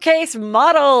showcase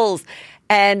models.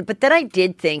 But then I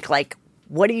did think, like,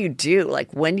 what do you do?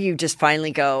 Like, when do you just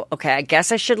finally go, okay, I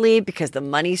guess I should leave because the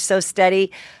money's so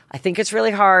steady. I think it's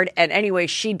really hard. And anyway,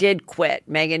 she did quit.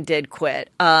 Megan did quit.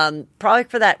 Probably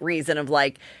for that reason of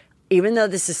like, even though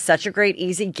this is such a great,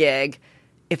 easy gig,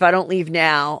 if I don't leave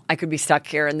now, I could be stuck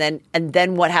here. And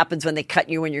then what happens when they cut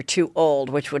you when you're too old,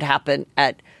 which would happen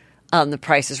at The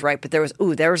Price is Right. But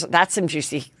that's some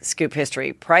juicy scoop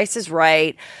history. Price is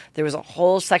Right. There was a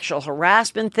whole sexual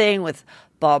harassment thing with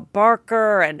Bob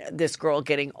Barker and this girl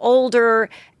getting older.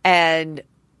 And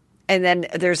then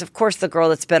there's, of course, the girl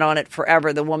that's been on it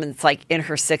forever, the woman that's like in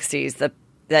her 60s,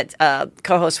 that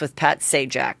co-hosts with Pat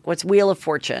Sajak. What's Wheel of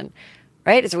Fortune?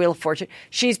 Right? It's a Wheel of Fortune.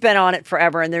 She's been on it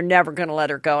forever, and they're never going to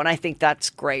let her go. And I think that's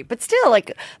great. But still,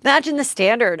 like, imagine the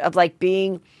standard of, like,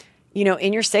 being,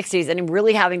 in your 60s and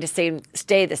really having to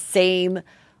stay the same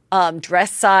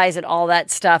dress size and all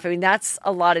that stuff. I mean, that's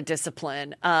a lot of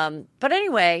discipline. But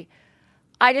anyway,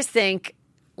 I just think,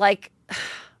 like,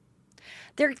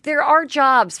 there are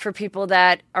jobs for people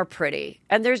that are pretty.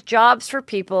 And there's jobs for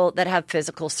people that have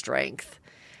physical strength.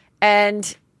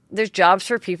 And there's jobs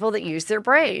for people that use their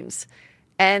brains.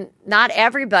 And not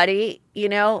everybody,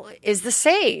 is the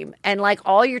same. And like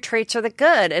all your traits are the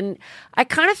good. And I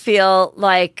kind of feel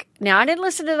like, now I didn't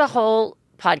listen to the whole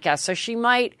podcast, so she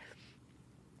might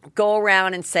go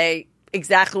around and say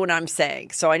exactly what I'm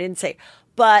saying. So I didn't say,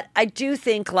 but I do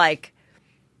think like,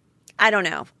 I don't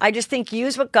know. I just think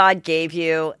use what God gave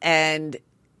you, and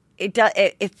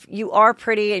if you are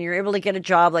pretty and you're able to get a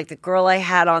job like the girl I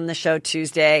had on the show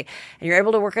Tuesday, and you're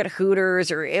able to work at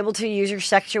Hooters, or you're able to use your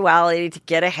sexuality to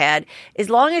get ahead, as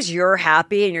long as you're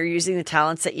happy and you're using the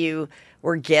talents that you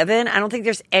were given, I don't think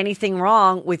there's anything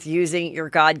wrong with using your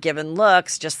God-given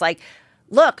looks. Just like,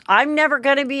 look, I'm never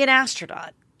going to be an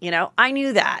astronaut. I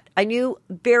knew that. I knew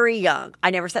very young.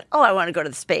 I never said, oh, I want to go to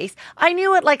the space. I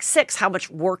knew at like 6 how much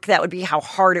work that would be, how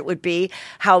hard it would be,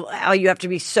 how you have to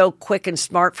be so quick and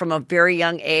smart from a very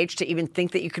young age to even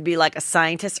think that you could be like a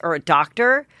scientist or a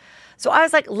doctor. So I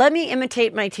was like, let me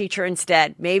imitate my teacher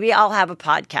instead. Maybe I'll have a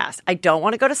podcast. I don't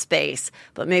want to go to space,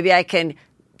 but maybe I can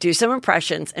do some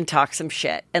impressions and talk some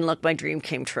shit. And look, my dream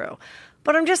came true.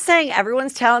 But I'm just saying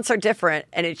everyone's talents are different,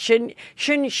 and it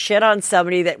shouldn't shit on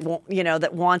somebody that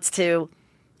that wants to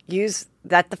use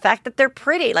that, the fact that they're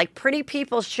pretty. Like, pretty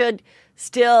people should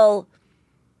still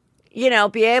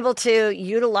be able to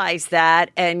utilize that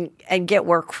and get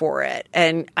work for it.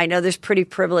 And I know there's pretty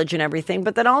privilege and everything,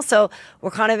 but then also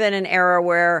we're kind of in an era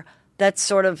where that's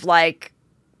sort of like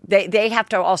they have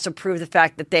to also prove the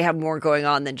fact that they have more going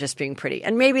on than just being pretty.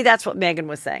 And maybe that's what Megan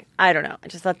was saying. I don't know. I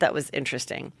just thought that was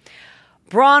interesting.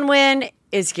 Bronwyn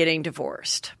is getting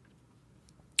divorced.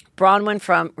 Bronwyn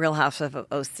from Real Housewives of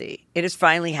OC. It has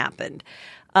finally happened.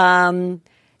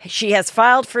 She has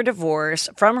filed for divorce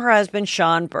from her husband,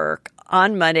 Sean Burke,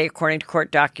 on Monday, according to court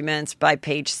documents by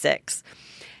Page 6.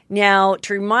 Now,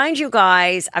 to remind you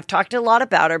guys, I've talked a lot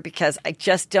about her because I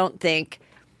just don't think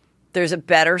there's a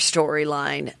better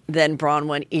storyline than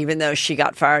Bronwyn, even though she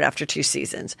got fired after 2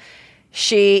 seasons.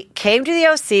 She came to the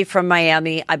OC from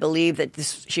Miami. I believe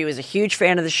that she was a huge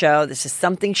fan of the show. This is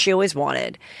something she always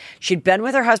wanted. She'd been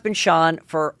with her husband, Sean,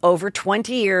 for over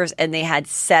 20 years, and they had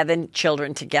 7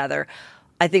 children together.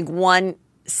 I think 1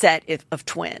 set of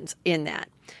twins in that.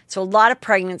 So a lot of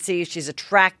pregnancies. She's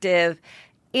attractive.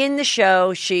 In the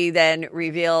show, she then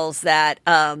reveals that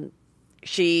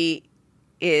she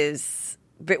is...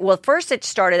 Well, first it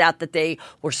started out that they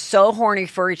were so horny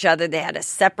for each other. They had a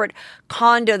separate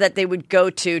condo that they would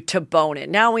go to bone in.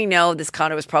 Now we know this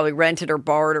condo was probably rented or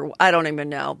borrowed, or I don't even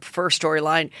know. First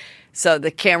storyline. So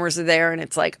the cameras are there and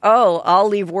it's like, oh, I'll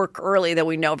leave work early. That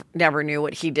we never knew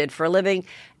what he did for a living.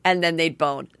 And then they'd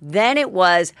bone. Then it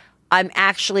was, I'm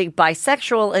actually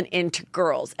bisexual and into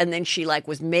girls. And then she like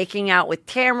was making out with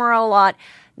Tamara a lot.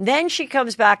 Then she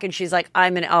comes back and she's like,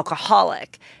 I'm an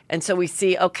alcoholic. And so we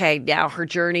see, okay, now her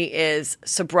journey is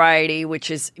sobriety,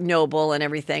 which is noble and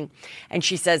everything. And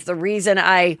she says, the reason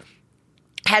I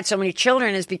had so many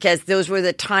children is because those were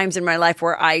the times in my life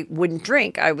where I wouldn't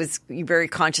drink. I was very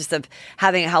conscious of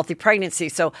having a healthy pregnancy.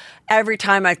 So every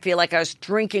time I feel like I was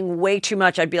drinking way too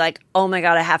much, I'd be like, oh my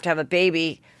God, I have to have a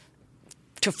baby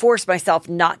to force myself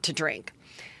not to drink.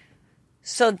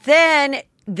 So then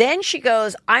she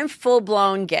goes, I'm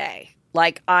full-blown gay.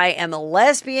 Like, I am a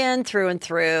lesbian through and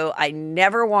through. I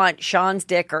never want Sean's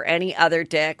dick or any other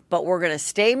dick, but we're going to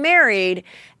stay married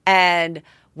and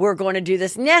we're going to do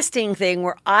this nesting thing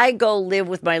where I go live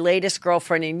with my latest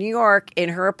girlfriend in New York in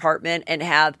her apartment and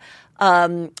have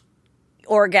orgasms.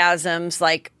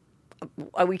 Like,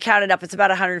 we counted up, it's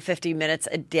about 150 minutes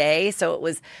a day. So it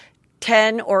was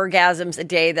 10 orgasms a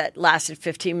day that lasted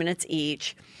 15 minutes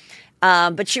each.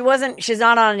 But she's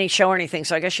not on any show or anything,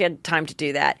 so I guess she had time to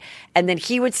do that. And then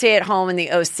he would stay at home in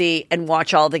the OC and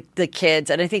watch all the kids.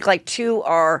 And I think like 2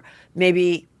 are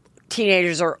maybe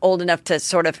teenagers or old enough to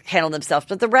sort of handle themselves.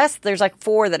 But the rest, there's like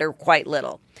 4 that are quite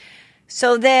little.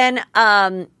 So then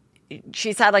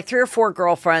she's had like 3 or 4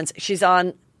 girlfriends. She's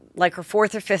on like her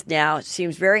 4th or 5th now.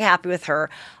 Seems very happy with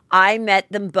her. I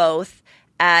met them both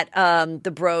at the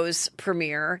Bros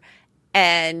premiere,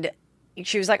 and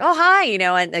she was like, oh, hi,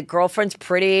 and the girlfriend's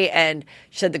pretty. And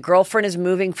she said the girlfriend is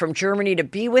moving from Germany to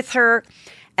be with her.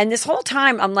 And this whole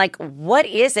time I'm like, what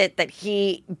is it that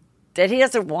he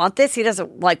doesn't want this? He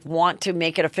doesn't like want to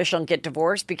make it official and get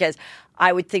divorced? Because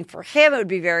I would think for him, it would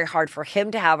be very hard for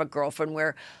him to have a girlfriend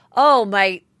where, oh,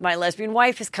 my lesbian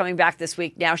wife is coming back this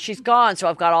week. Now she's gone. So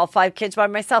I've got all 5 kids by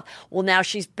myself. Well, now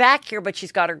she's back here, but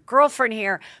she's got her girlfriend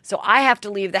here. So I have to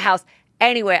leave the house.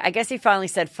 Anyway, I guess he finally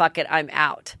said, fuck it, I'm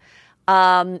out.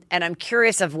 And I'm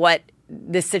curious of what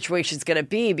this situation is going to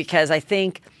be, because I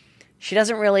think she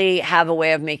doesn't really have a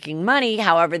way of making money.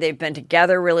 However, they've been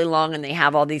together really long and they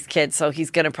have all these kids. So he's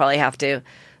going to probably have to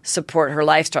support her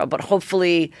lifestyle. But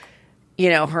hopefully,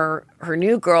 her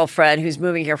new girlfriend who's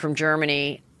moving here from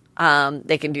Germany,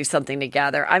 they can do something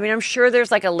together. I mean, I'm sure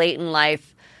there's like a late in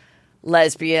life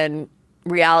lesbian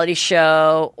reality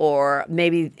show, or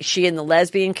maybe she and the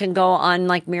lesbian can go on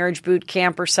like marriage boot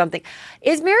camp or something.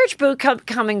 Is marriage boot camp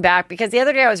coming back? Because the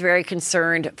other day I was very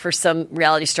concerned for some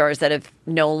reality stars that have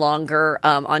no longer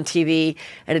on TV,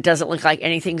 and it doesn't look like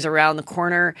anything's around the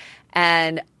corner.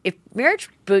 And if marriage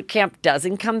boot camp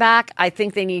doesn't come back, I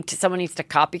think someone needs to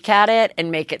copycat it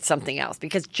and make it something else.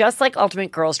 Because just like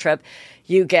Ultimate Girls Trip,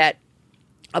 you get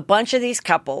a bunch of these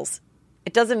couples.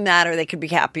 It doesn't matter. They could be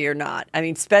happy or not. I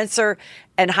mean, Spencer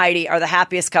and Heidi are the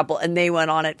happiest couple, and they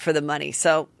went on it for the money.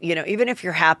 So, even if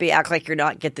you're happy, act like you're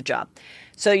not, get the job.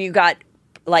 So you got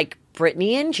like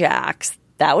Brittany and Jax.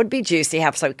 That would be juicy.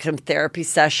 Have some therapy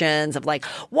sessions of like,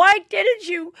 why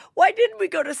didn't we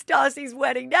go to Stassi's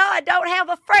wedding? Now I don't have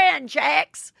a friend,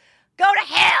 Jax. Go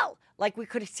to hell. Like, we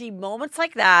could see moments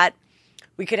like that.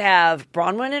 We could have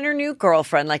Bronwyn and her new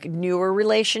girlfriend, like newer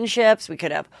relationships. We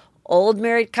could have old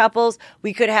married couples.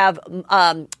 We could have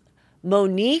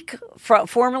Monique,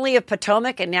 formerly of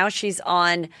Potomac, and now she's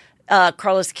on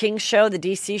Carlos King's show, the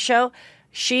DC show.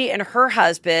 She and her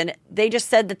husband, they just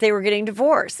said that they were getting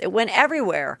divorced. It went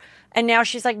everywhere. And now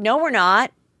she's like, no, we're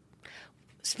not.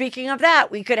 Speaking of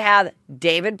that, we could have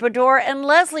David Bador and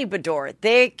Leslie Bador.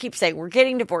 They keep saying, we're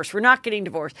getting divorced. We're not getting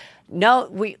divorced.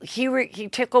 No, he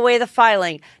took away the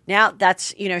filing. Now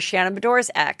that's, Shannon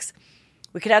Bador's ex.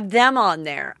 We could have them on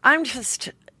there. I'm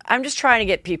just trying to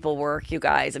get people work, you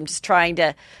guys. I'm just trying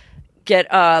to get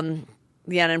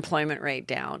the unemployment rate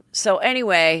down. So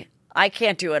anyway, I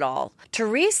can't do it all.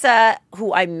 Teresa,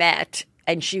 who I met,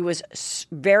 and she was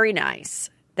very nice.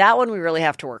 That one we really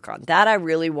have to work on. That I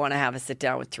really want to have a sit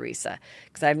down with Teresa,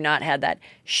 because I've not had that.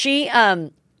 She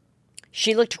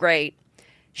looked great.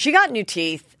 She got new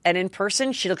teeth, and in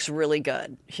person, she looks really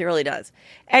good. She really does.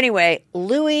 Anyway,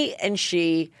 Louis and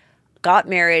she got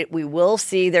married. We will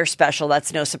see their special.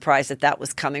 That's no surprise that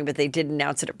was coming, but they did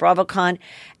announce it at BravoCon.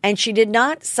 And she did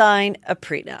not sign a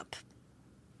prenup.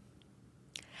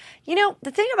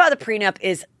 The thing about the prenup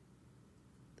is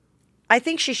I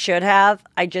think she should have.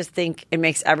 I just think it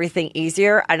makes everything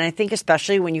easier. And I think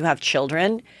especially when you have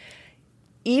children,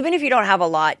 even if you don't have a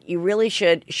lot, you really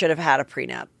should have had a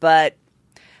prenup. But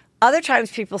other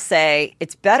times people say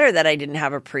it's better that I didn't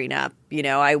have a prenup.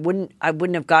 I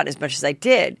wouldn't have gotten as much as I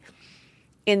did.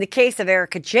 In the case of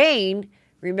Erica Jane,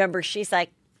 remember, she's like,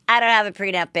 I don't have a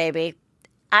prenup, baby.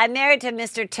 I'm married to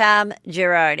Mr. Tom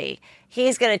Girardi.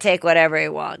 He's going to take whatever he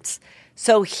wants.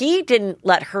 So he didn't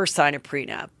let her sign a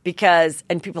prenup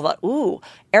and people thought, ooh,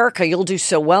 Erica, you'll do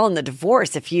so well in the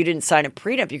divorce. If you didn't sign a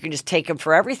prenup, you can just take him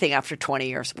for everything after 20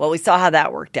 years. Well, we saw how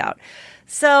that worked out.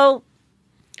 So,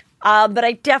 but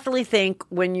I definitely think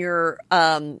when you're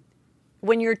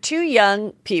two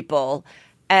young people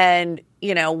and,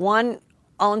 one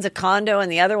owns a condo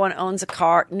and the other one owns a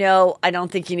car, no, I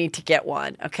don't think you need to get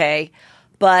one, okay?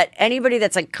 But anybody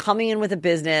that's like coming in with a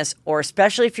business, or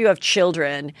especially if you have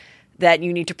children that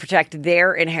you need to protect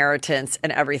their inheritance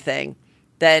and everything,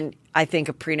 then I think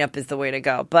a prenup is the way to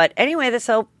go. But anyway,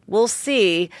 so we'll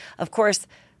see. Of course,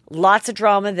 lots of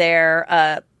drama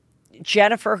there.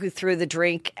 Jennifer, who threw the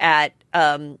drink at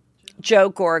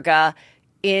Joe Gorga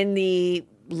in the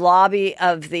lobby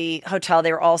of the hotel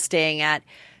they were all staying at,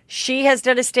 she has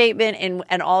done a statement,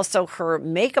 and also her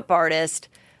makeup artist,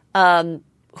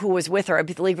 who was with her, I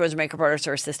believe it was a makeup artist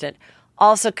or assistant,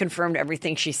 also confirmed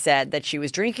everything she said, that she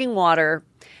was drinking water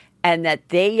and that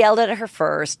they yelled at her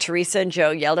first. Teresa and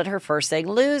Joe yelled at her first saying,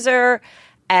 loser,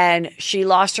 and she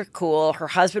lost her cool. Her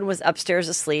husband was upstairs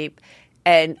asleep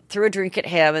and threw a drink at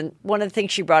him. And one of the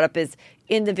things she brought up is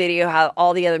in the video how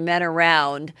all the other men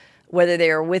around, whether they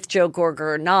were with Joe Gorga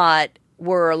or not,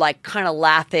 were like kind of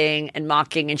laughing and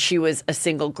mocking, and she was a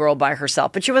single girl by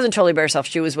herself. But she wasn't totally by herself.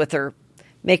 She was with her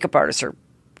makeup artist or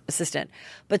assistant.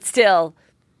 But still,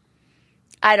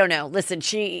 I don't know. Listen,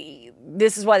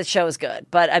 this is why the show is good.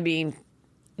 But I mean,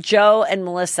 Joe and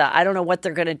Melissa, I don't know what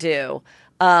they're going to do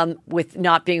with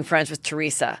not being friends with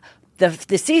Teresa.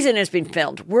 The season has been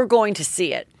filmed. We're going to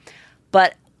see it.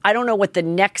 But I don't know what the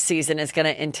next season is going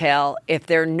to entail if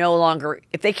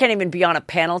they can't even be on a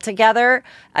panel together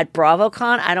at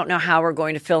BravoCon. I don't know how we're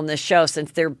going to film this show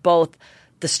since they're both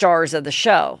the stars of the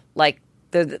show. Like,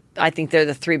 I think they're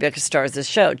the three biggest stars of the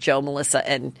show, Joe, Melissa,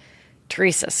 and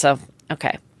Teresa. So,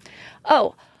 okay.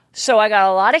 Oh, so I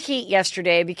got a lot of heat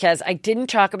yesterday because I didn't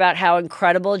talk about how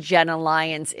incredible Jenna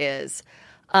Lyons is.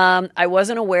 I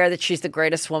wasn't aware that she's the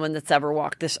greatest woman that's ever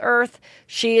walked this earth.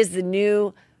 She is the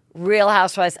new Real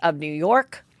Housewives of New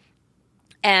York.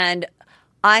 And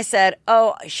I said,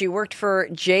 oh, she worked for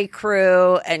J.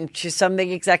 Crew and she's some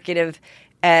big executive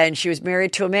and she was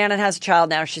married to a man and has a child.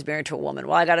 Now she's married to a woman.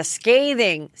 Well, I got a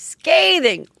scathing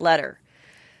letter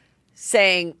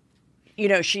saying,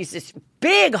 she's this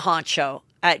big honcho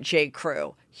at J.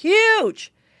 Crew.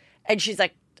 Huge. And she's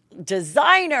like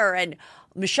designer, and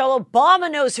Michelle Obama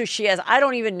knows who she is. I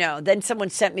don't even know. Then someone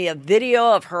sent me a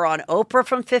video of her on Oprah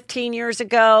from 15 years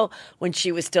ago when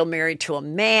she was still married to a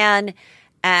man.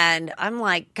 And I'm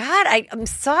like, God, I'm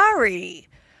sorry.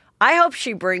 I hope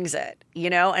she brings it,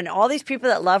 and all these people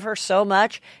that love her so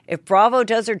much, if Bravo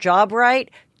does her job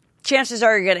right, chances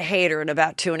are you're going to hate her in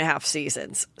about 2.5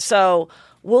 seasons. So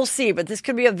we'll see. But this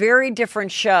could be a very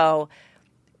different show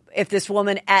if this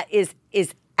woman is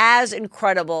as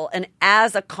incredible and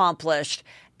as accomplished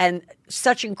and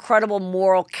such incredible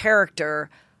moral character.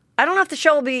 I don't know if the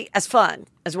show will be as fun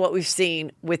as what we've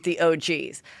seen with the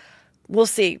OGs. We'll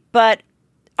see. But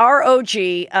our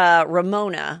OG,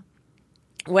 Ramona,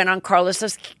 went on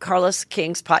Carlos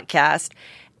King's podcast,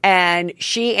 and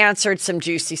she answered some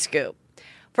juicy scoop.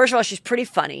 First of all, she's pretty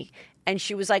funny. And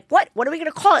she was like, what are we going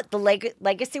to call it? The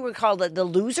legacy? We're going to call it the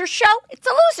loser show? It's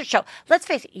a loser show. Let's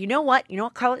face it. You know what,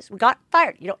 Carlos? We got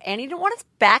fired. Annie didn't want us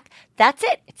back. That's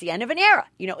it. It's the end of an era.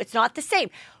 It's not the same.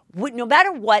 No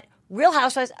matter what, Real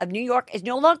Housewives of New York is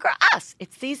no longer us.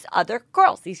 It's these other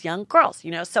girls, these young girls,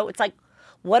 So it's like,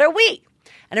 what are we?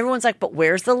 And everyone's like, but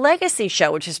where's the legacy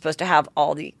show, which is supposed to have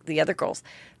all the other girls?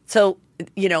 So,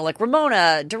 like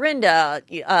Ramona, Dorinda,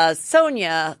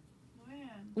 Sonia,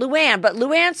 Luann. But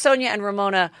Luann, Sonia, and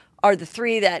Ramona are the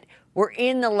three that were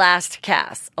in the last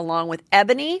cast, along with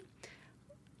Ebony,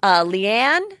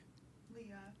 Leanne,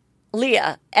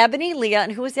 Leah, Ebony, Leah,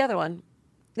 and who was the other one?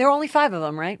 There were only 5 of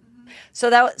them, right?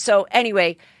 Mm-hmm. So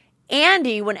anyway,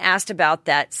 Andy, when asked about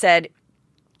that, said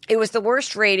it was the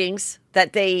worst ratings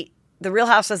that the Real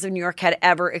Housewives of New York had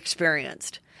ever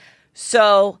experienced.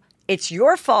 So it's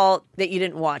your fault that you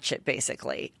didn't watch it,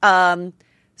 basically.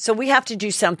 So we have to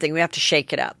do something. We have to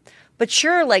shake it up. But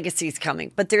sure, Legacy's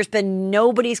coming. But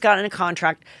nobody's gotten a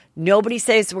contract. Nobody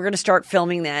says we're going to start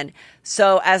filming then.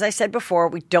 So as I said before,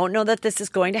 we don't know that this is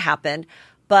going to happen.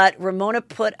 But Ramona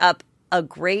put up a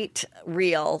great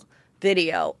reel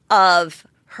video of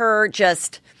her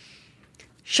just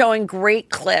showing great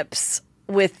clips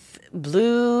with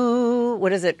Blue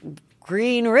River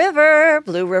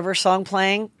song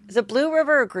playing. Is it Blue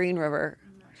River or Green River?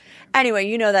 Anyway,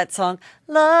 you know that song.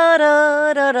 La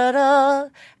da da da da.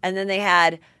 And then they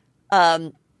had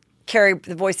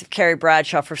the voice of Carrie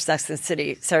Bradshaw for Sex and the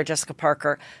City, Sarah Jessica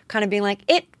Parker, kind of being like,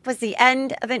 it was the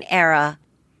end of an era.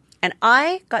 And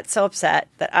I got so upset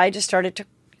that I just started to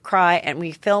cry, and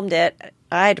we filmed it.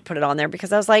 I had to put it on there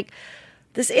because I was like,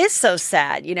 this is so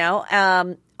sad, you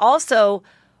know? Also,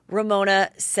 Ramona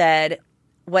said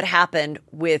what happened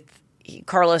with,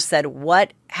 Carlos said,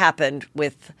 what happened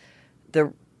with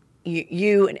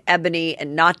you and Ebony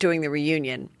and not doing the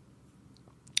reunion.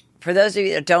 For those of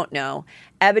you that don't know,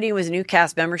 Ebony was a new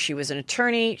cast member. She was an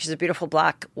attorney. She's a beautiful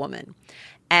black woman.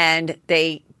 And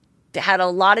they had a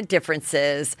lot of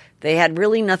differences. They had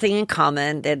really nothing in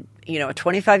common. They had, you know, a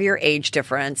 25-year age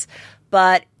difference.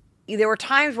 But there were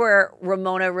times where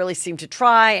Ramona really seemed to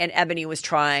try and Ebony was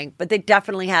trying, but they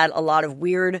definitely had a lot of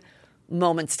weird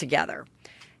moments together.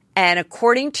 And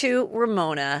according to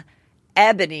Ramona,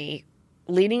 Ebony,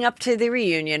 leading up to the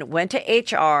reunion, went to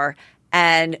HR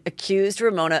and accused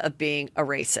Ramona of being a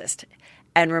racist.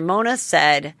 And Ramona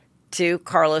said to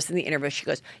Carlos in the interview, she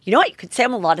goes, you know what? You could say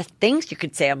I'm a lot of things. You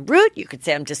could say I'm rude. You could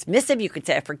say I'm dismissive. You could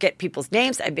say I forget people's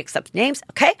names. I mix up names.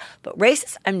 Okay. But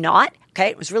racist, I'm not. Okay.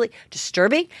 It was really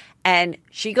disturbing. And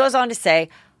she goes on to say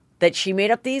that she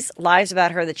made up these lies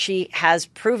about her that she has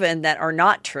proven that are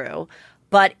not true.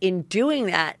 But in doing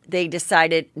that, they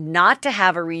decided not to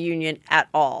have a reunion at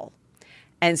all.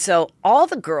 And so all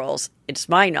the girls, it's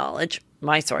my knowledge,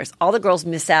 my source, all the girls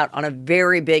miss out on a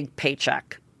very big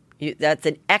paycheck. That's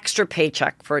an extra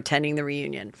paycheck for attending the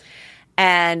reunion.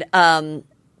 And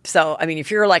so, I mean,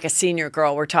 if you're like a senior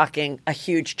girl, we're talking a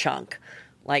huge chunk,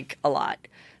 like a lot.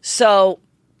 So,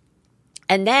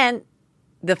 and then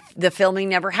the filming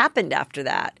never happened after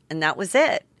that. And that was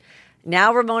it.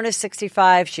 Now Ramona's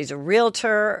 65. She's a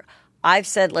realtor. I've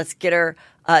said, let's get her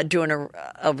doing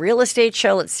a real estate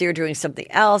show. Let's see her doing something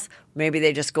else. Maybe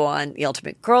they just go on the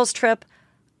Ultimate Girls Trip.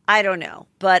 I don't know.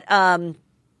 But,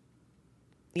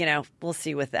 you know, we'll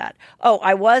see with that. Oh,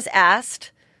 I was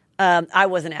asked. I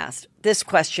wasn't asked. This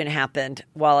question happened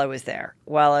while I was there,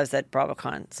 while I was at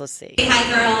BravoCon. So let's see. Hi,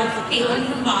 girls.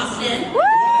 Caitlin from Boston. Woo!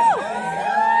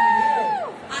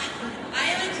 I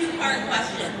have a two-part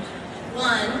question.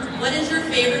 One, what is your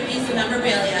favorite piece of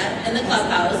memorabilia in the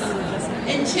clubhouse?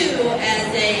 And two,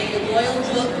 as a loyal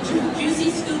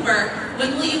juicy scooper,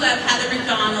 when will you have Heather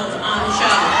McDonald on the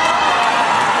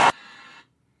show?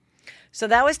 So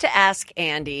that was to ask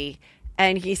Andy,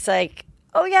 and he's like,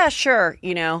 oh yeah, sure.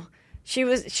 You know, she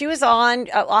was on,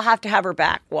 I'll have to have her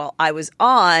back. Well, I was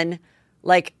on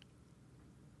like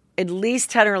at least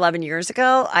 10 or 11 years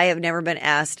ago. I have never been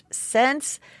asked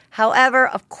since. However,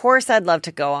 of course, I'd love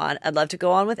to go on. I'd love to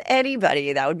go on with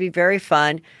anybody. That would be very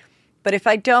fun. But if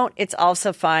I don't, it's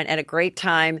also fine. At a great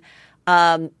time,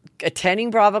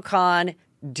 attending BravoCon,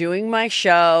 doing my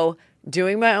show,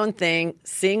 doing my own thing,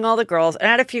 seeing all the girls. And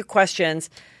I had a few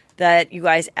questions that you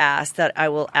guys asked that I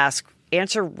will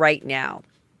answer right now.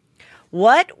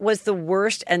 What was the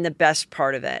worst and the best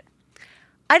part of it?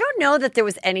 I don't know that there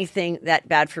was anything that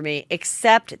bad for me,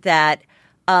 except that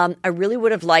I really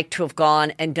would have liked to have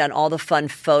gone and done all the fun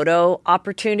photo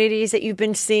opportunities that you've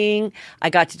been seeing. I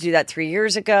got to do that 3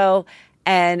 years ago.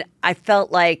 And I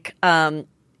felt like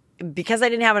because I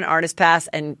didn't have an artist pass,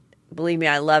 and believe me,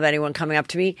 I love anyone coming up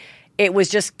to me, it was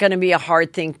just going to be a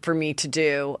hard thing for me to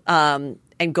do and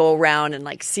go around and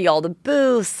like see all the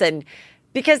booths. And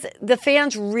because the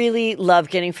fans really love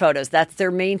getting photos. That's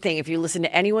their main thing. If you listen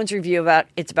to anyone's review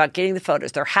it's about getting the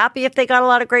photos. They're happy if they got a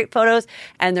lot of great photos,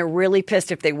 and they're really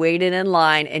pissed if they waited in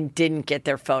line and didn't get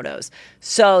their photos.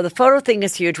 So the photo thing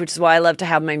is huge, which is why I love to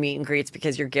have my meet and greets,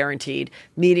 because you're guaranteed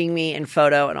meeting me and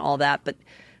photo and all that. But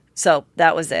so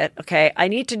that was it. Okay. I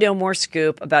need to know more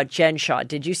scoop about Jen Shaw.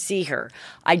 Did you see her?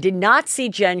 I did not see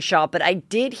Jen Shaw, but I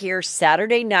did hear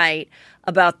Saturday night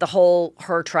about the whole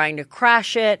her trying to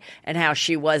crash it and how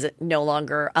she was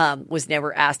never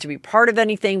asked to be part of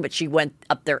anything, but she went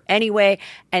up there anyway.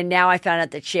 And now I found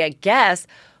out that she, I guess,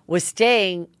 was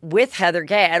staying with Heather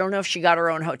Gay. I don't know if she got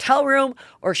her own hotel room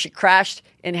or she crashed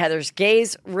in Heather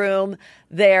Gay's room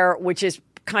there, which is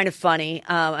kind of funny.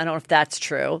 I don't know if that's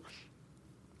true.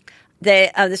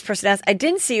 This person asked, I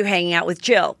didn't see you hanging out with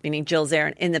Jill, meaning Jill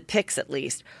Zarin, in the pics at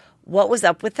least. What was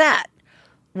up with that?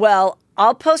 Well,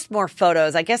 I'll post more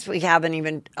photos. I guess we haven't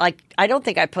even, I don't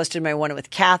think I posted my one with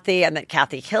Kathy. I met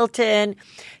Kathy Hilton.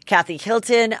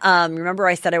 Remember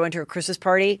I said I went to her Christmas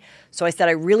party? So I said,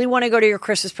 I really want to go to your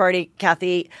Christmas party,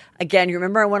 Kathy. Again, you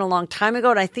remember I went a long time ago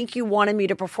and I think you wanted me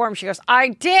to perform. She goes, I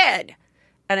did.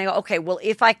 And I go, okay, well,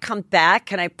 if I come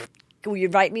back, will you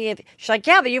invite me? She's like,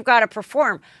 yeah, but you've got to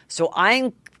perform. So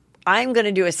I'm going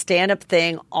to do a stand-up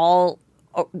thing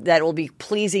that will be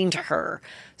pleasing to her.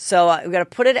 So we've got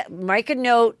to make a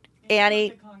note,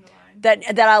 Annie.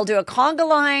 that I'll do a conga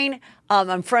line.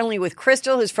 I'm friendly with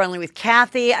Crystal, who's friendly with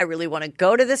Kathy. I really want to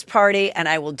go to this party, and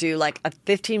I will do like a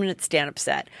 15-minute stand-up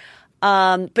set.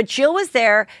 But Jill was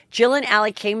there. Jill and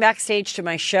Allie came backstage to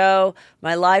my show,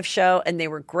 my live show, and they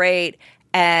were great.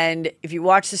 And if you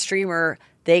watch the streamer,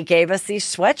 they gave us these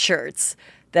sweatshirts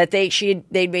that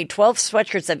they'd made 12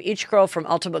 sweatshirts of each girl from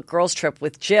Ultimate Girls Trip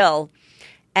with Jill.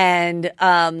 And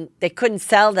they couldn't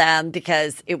sell them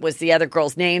because it was the other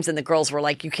girls' names, and the girls were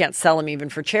like, you can't sell them even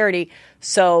for charity.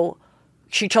 So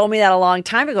she told me that a long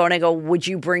time ago, and I go, would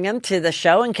you bring them to the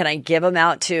show, and can I give them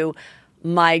out to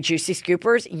my Juicy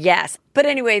Scoopers? Yes. But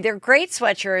anyway, they're great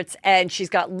sweatshirts, and she's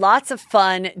got lots of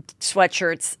fun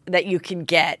sweatshirts that you can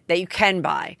get, that you can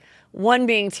buy. One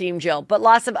being Team Jill, but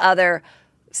lots of other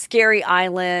Scary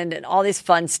Island and all this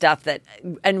fun stuff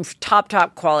and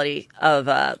top quality of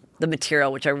the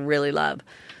material, which I really love.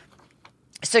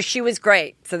 So she was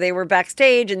great. So they were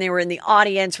backstage and they were in the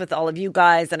audience with all of you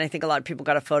guys. And I think a lot of people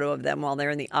got a photo of them while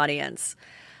they're in the audience.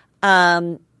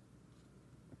 I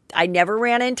never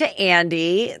ran into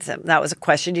Andy. So that was a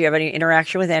question. Do you have any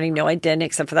interaction with Andy? No, I didn't,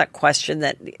 except for that question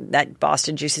that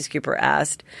Boston Juicy Scooper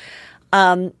asked.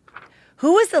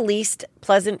 Who was the least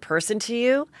pleasant person to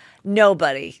you?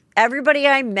 Nobody. Everybody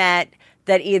I met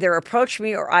that either approached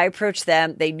me or I approached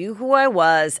them, they knew who I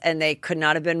was, and they could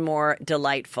not have been more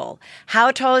delightful. How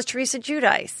tall is Teresa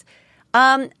Giudice?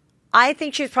 I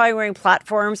think she's probably wearing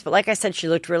platforms, but like I said, she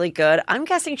looked really good. I'm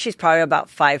guessing she's probably about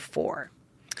 5'4".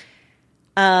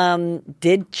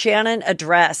 Did Shannon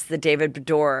address the David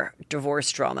Bedore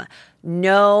divorce drama?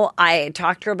 No, I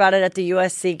talked to her about it at the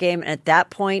USC game, and at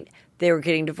that point, they were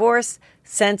getting divorced.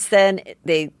 Since then,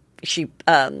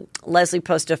 Leslie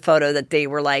posted a photo that they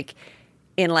were like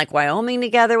in like Wyoming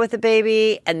together with a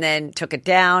baby, and then took it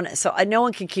down. So no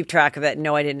one can keep track of it.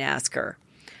 No, I didn't ask her.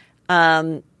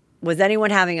 Was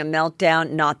anyone having a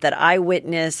meltdown? Not that I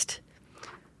witnessed.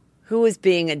 Who was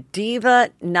being a diva?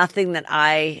 Nothing that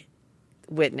I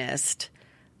witnessed.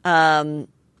 Who's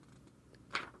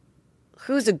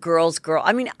a girl's girl?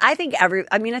 I mean, I think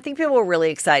people were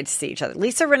really excited to see each other.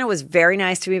 Lisa Rinna was very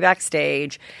nice to me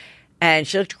backstage, and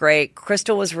she looked great.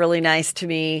 Crystal was really nice to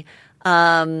me.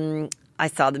 I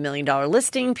saw the $1 Million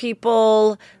Listing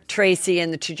people, Tracy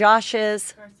and the two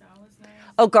Joshes. Garcelle was nice.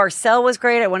 Oh, Garcelle was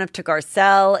great. I went up to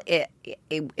Garcelle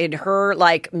in her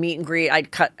like meet and greet. I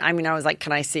was like,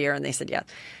 can I see her? And they said yes.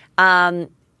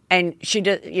 And she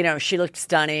did, she looked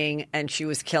stunning and she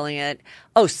was killing it.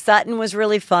 Oh, Sutton was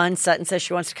really fun. Sutton says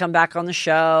she wants to come back on the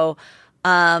show.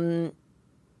 Yeah,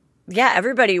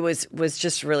 everybody was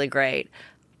just really great.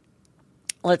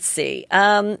 Let's see.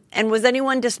 And was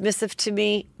anyone dismissive to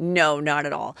me? No, not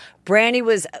at all. Brandy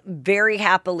was very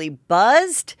happily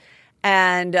buzzed,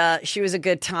 and she was a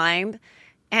good time.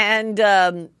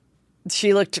 And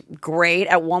she looked great.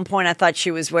 At one point, I thought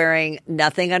she was wearing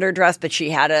nothing under her dress, but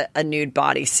she had a nude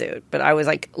bodysuit. But I was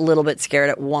like a little bit scared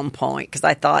at one point because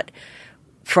I thought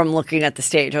from looking at the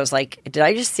stage, I was like, did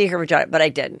I just see her vagina? But I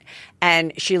didn't.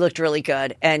 And she looked really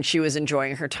good, and she was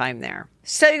enjoying her time there.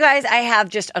 So, you guys, I have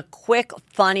just a quick,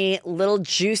 funny, little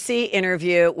juicy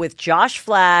interview with Josh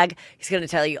Flagg. He's going to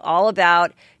tell you all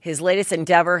about his latest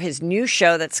endeavor, his new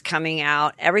show that's coming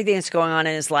out, everything that's going on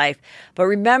in his life. But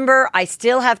remember, I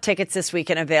still have tickets this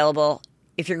weekend available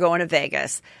if you're going to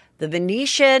Vegas. The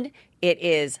Venetian, it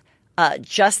is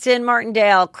Justin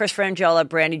Martindale, Chris Frangiola,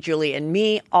 Brandy Julie, and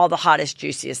me, all the hottest,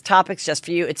 juiciest topics just for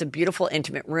you. It's a beautiful,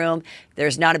 intimate room.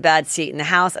 There's not a bad seat in the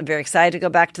house. I'm very excited to go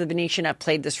back to the Venetian. I've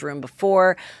played this room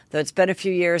before, though it's been a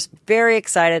few years. Very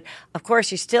excited. Of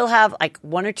course, you still have like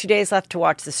 1 or 2 days left to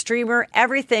watch the streamer.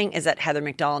 Everything is at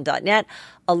heathermcdonald.net,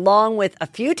 along with a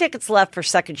few tickets left for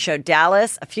Second Show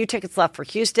Dallas, a few tickets left for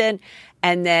Houston,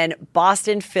 and then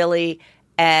Boston, Philly,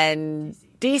 and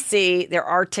DC. There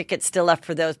are tickets still left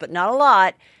for those, but not a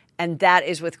lot. And that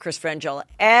is with Chris Frangiola.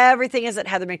 Everything is at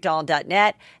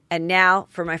heathermcdonald.net. And now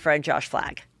for my friend Josh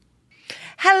Flagg.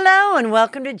 Hello and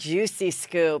welcome to Juicy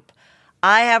Scoop.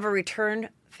 I have a return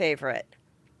favorite.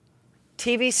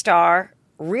 TV star,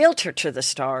 realtor to the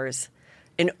stars,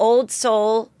 an old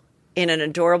soul in an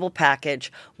adorable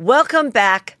package. Welcome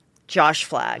back, Josh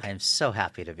Flagg. I'm so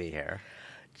happy to be here.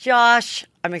 Josh,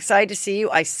 I'm excited to see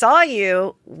you. I saw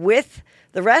you with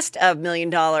the rest of $1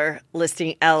 Million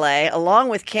Listing LA, along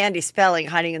with Candy Spelling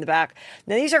hiding in the back.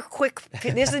 Now, these are quick.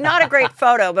 This is not a great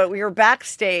photo, but we were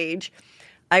backstage.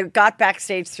 I got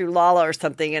backstage through Lala or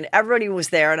something, and everybody was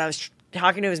there, and I was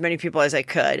talking to as many people as I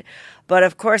could. But,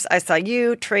 of course, I saw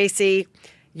you, Tracy,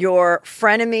 your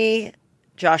frenemy,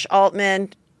 Josh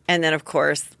Altman, and then, of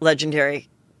course, legendary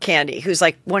Candy, who's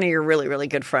like one of your really, really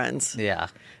good friends. Yeah.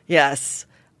 Yes.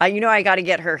 I got to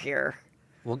get her here.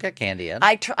 We'll get Candy in.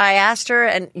 I asked her,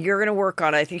 and you're going to work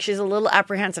on it. I think she's a little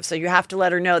apprehensive, so you have to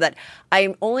let her know that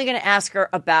I'm only going to ask her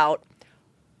about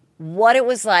what it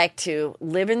was like to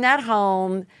live in that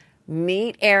home,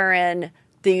 meet Aaron,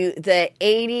 the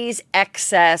 80s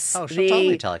excess, Oh, she'll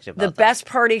totally tell you about the that. best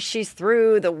party she's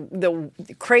through, the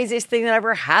craziest thing that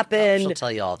ever happened. She'll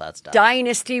tell you all that stuff.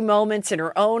 Dynasty moments in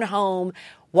her own home.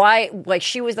 Why, like,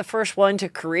 she was the first one to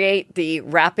create the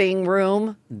wrapping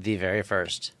room. The very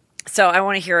first. So I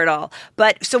want to hear it all.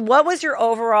 But so what was your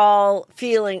overall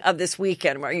feeling of this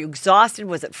weekend? Were you exhausted?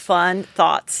 Was it fun?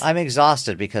 Thoughts? I'm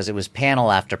exhausted because it was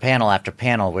panel after panel after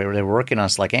panel. They were working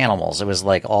us like animals. It was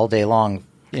like all day long,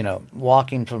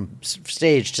 walking from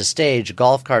stage to stage,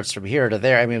 golf carts from here to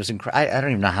there. I mean, it was I don't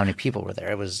even know how many people were there.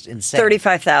 It was insane.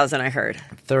 35,000, I heard.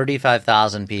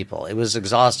 35,000 people. It was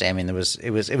exhausting. I mean,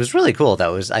 it was really cool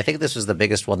though. I think this was the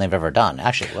biggest one they've ever done.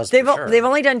 Actually, it was. They've for sure. they've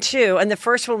only done 2, and the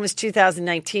first one was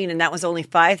 2019, and that was only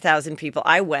 5,000 people.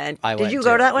 I went. Did you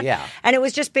go to that one? Yeah. And it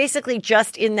was just basically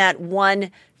just in that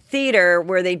one theater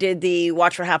where they did the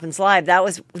Watch What Happens Live. That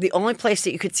was the only place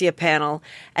that you could see a panel,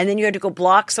 and then you had to go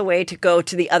blocks away to go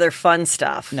to the other fun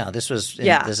stuff. No, this is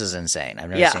insane. I've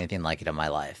never seen anything like it in my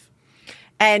life.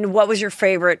 And what was your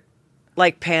favorite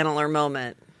panel or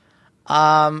moment?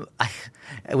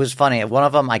 It was funny. One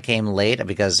of them I came late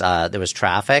because there was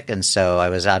traffic, and so I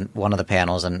was on one of the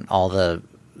panels, and all the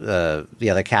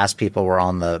other cast people were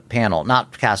on the panel.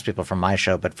 Not cast people from my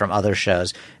show, but from other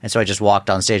shows. And so I just walked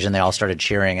on stage, and they all started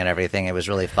cheering and everything. It was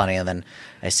really funny. And then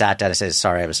I sat down and said,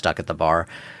 "Sorry, I was stuck at the bar."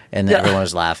 And then everyone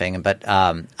was laughing. But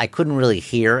I couldn't really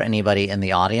hear anybody in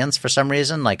the audience for some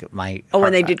reason.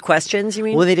 When they did questions, you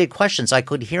mean? Well, they did questions, so I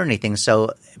couldn't hear anything.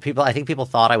 So I think people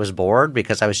thought I was bored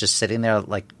because I was just sitting there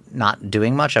not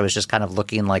doing much. I was just kind of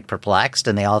looking perplexed.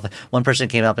 And one person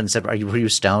came up and said, were you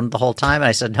stoned the whole time? And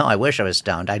I said, no, I wish I was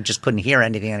stoned. I just couldn't hear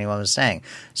anything anyone was saying.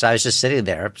 So I was just sitting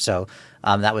there. So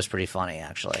that was pretty funny,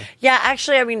 actually. Yeah,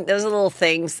 actually, I mean, those are little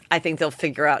things I think they'll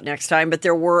figure out next time. But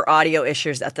there were audio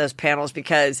issues at those panels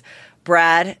because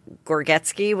Brad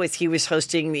Gorgetsky was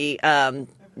hosting the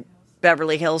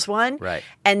Beverly Hills one. Right.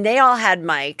 And they all had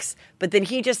mics, but then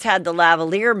he just had the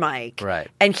lavalier mic. Right.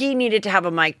 And he needed to have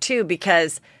a mic too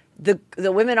because the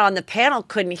women on the panel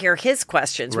couldn't hear his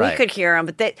questions. Right. We could hear them,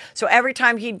 but so every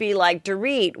time he'd be like,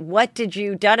 Dorit, what did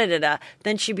you da-da-da-da?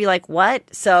 Then she'd be like,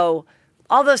 what? So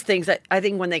all those things, I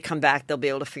think when they come back, they'll be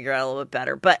able to figure out a little bit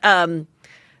better. But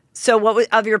so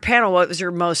of your panel, what was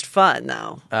your most fun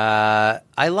though? I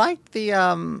liked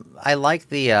one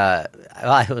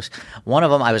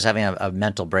of them. I was having a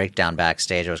mental breakdown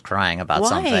backstage. I was crying about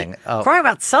something. Oh, Crying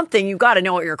about something? You got to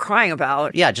know what you're crying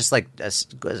about. yeah, just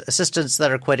assistants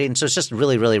that are quitting. So it's just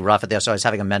really, really rough at there. So I was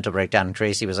having a mental breakdown, and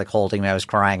Tracy was holding me. I was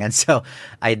crying, and so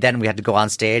we had to go on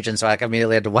stage, and so I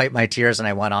immediately had to wipe my tears, and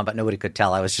I went on, but nobody could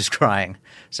tell I was just crying.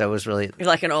 So it was really. You're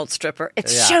like an old stripper.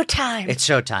 It's Yeah. showtime. It's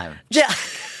showtime. Yeah.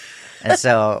 And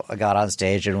so I got on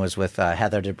stage and was with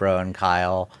Heather Dubrow and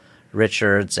Kyle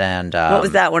Richards. And What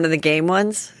was that? One of the game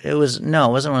ones? it wasn't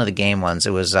one of the game ones.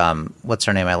 It was what's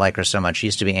her name? I like her so much. She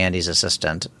used to be Andy's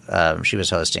assistant. She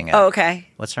was hosting it. Oh, okay.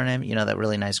 What's her name? You know, that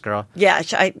really nice girl. Yeah,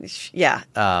 I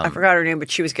forgot her name, but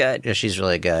she was good. Yeah, she's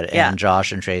really good. Yeah. And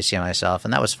Josh and Tracy and myself,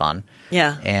 and that was fun.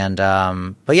 Yeah. And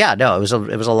but yeah, no, it was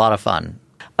a lot of fun.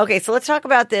 Okay, so let's talk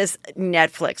about this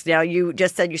Netflix. Now, you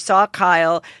just said you saw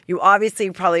Kyle. You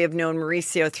obviously probably have known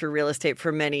Mauricio through real estate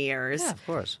for many years. Yeah, of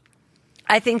course.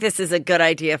 I think this is a good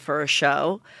idea for a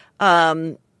show.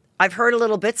 I've heard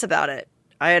little bits about it.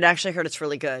 I had actually heard it's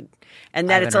really good, and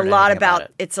that it's a lot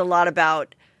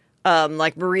about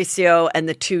Mauricio and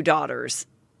the 2 daughters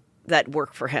that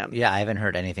work for him. Yeah, I haven't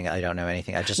heard anything. I don't know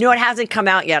anything. I just No, it hasn't come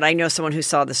out yet. I know someone who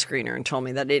saw the screener and told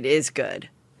me that it is good.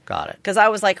 got it. Because I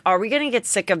was like, are we going to get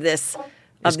sick of this?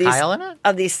 Is Kyle in it?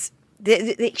 Of these,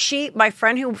 my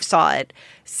friend who saw it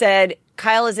said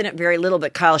Kyle is in it very little,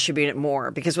 but Kyle should be in it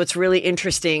more. Because what's really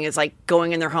interesting is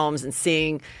going in their homes and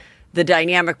seeing the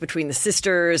dynamic between the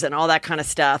sisters and all that kind of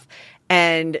stuff.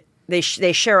 And they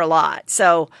share a lot.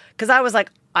 So, because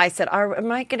I said,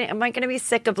 am I gonna be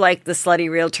sick of the slutty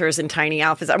realtors in tiny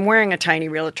outfits? I'm wearing a tiny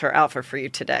realtor outfit for you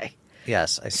today.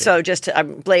 Yes, I see. So just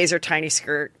blazer, tiny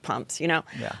skirt, pumps, Yeah.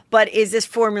 But is this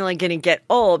formula going to get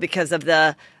old because of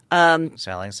the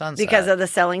Selling Sunset. Because of the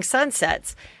Selling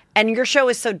Sunsets? And your show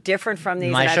is so different from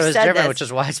these. My and show I've is said different, this. which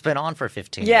is why it's been on for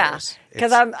 15 Yeah, years.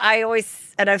 because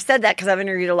I've said that because I've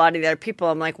interviewed a lot of the other people.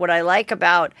 I'm like, what I like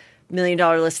about $1 Million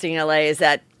Listing LA is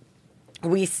that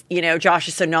Josh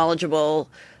is so knowledgeable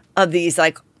of these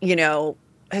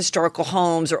historical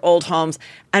homes or old homes,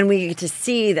 and we get to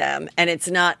see them, and it's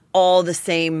not all the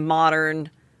same modern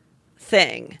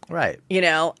thing, Right.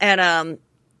 And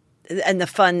and the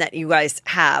fun that you guys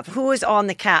have. Who is on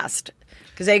the cast?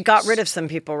 Because they got rid of some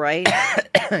people, right?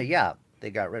 Yeah, they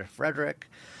got rid of Frederick.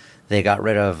 They got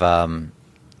rid of, I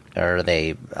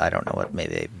don't know what,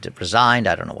 maybe they resigned.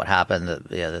 I don't know what happened.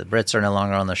 The Brits are no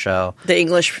longer on the show. The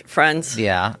English friends.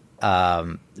 Yeah.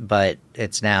 But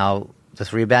it's now the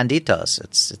three banditos.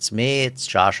 It's me, it's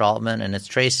Josh Altman, and it's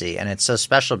Tracy. And it's so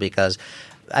special because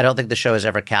I don't think the show has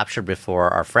ever captured before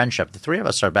our friendship. The three of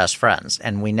us are best friends,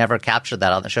 and we never captured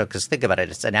that on the show because think about it.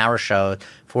 It's an hour show,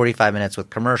 45 minutes with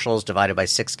commercials divided by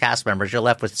 6 cast members. You're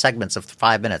left with segments of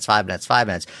 5 minutes, 5 minutes, 5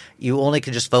 minutes. You only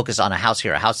can just focus on a house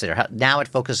here, a house there. Now it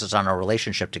focuses on our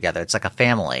relationship together. It's like a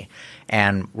family,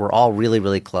 and we're all really,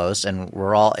 really close, and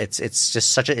we're all – it's just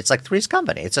such a – it's like Three's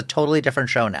Company. It's a totally different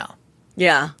show now.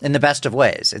 Yeah. In the best of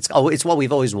ways. It's what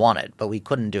we've always wanted, but we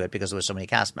couldn't do it because there were so many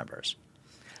cast members.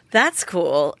 That's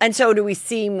cool. And so do we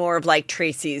see more of like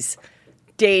Tracy's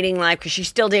dating life? Because she's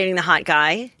still dating the hot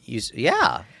guy.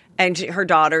 Yeah. And her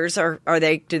daughters, do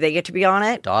they get to be on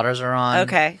it? Daughters are on.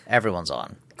 Okay. Everyone's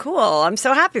on. Cool. I'm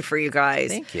so happy for you guys.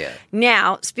 Thank you.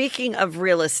 Now, speaking of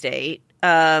real estate,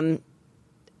 first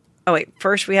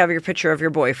we have your picture of your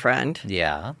boyfriend.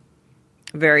 Yeah.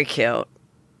 Very cute.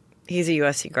 He's a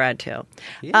USC grad too.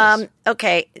 Yes.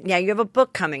 Okay. Now you have a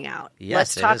book coming out. Yes,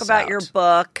 Let's talk about your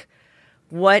book.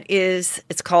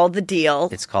 It's called The Deal.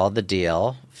 It's called The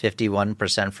Deal.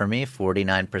 51% for me,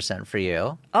 49% for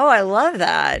you. Oh, I love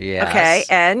that. Yes. Okay.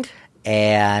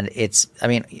 And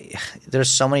there's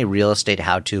so many real estate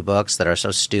how-to books that are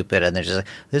so stupid, and they're just like,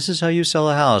 this is how you sell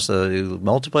a house. You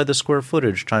multiply the square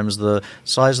footage times the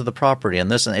size of the property, and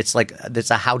this, and it's like,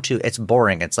 it's a how-to. It's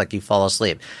boring. It's like you fall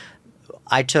asleep.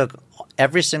 I took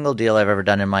every single deal I've ever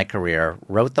done in my career,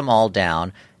 wrote them all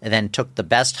down, and then took the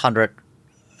best 100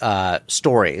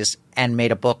 stories and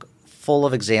made a book full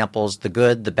of examples, the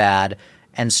good, the bad,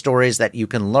 and stories that you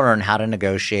can learn how to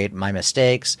negotiate, my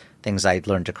mistakes, things I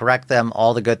learned to correct them,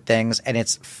 all the good things. And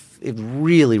it's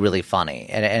really, really funny.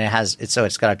 And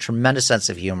it's got a tremendous sense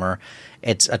of humor.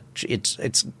 It's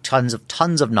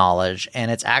tons of knowledge,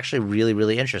 and it's actually really,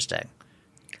 really interesting.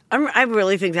 I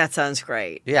really think that sounds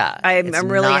great. Yeah. I'm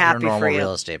really happy for you. It's not your normal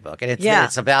real estate book. And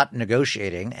it's about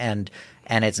negotiating, and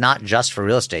it's not just for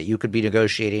real estate. You could be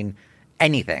negotiating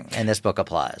anything, and this book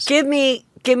applies. Give me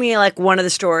like one of the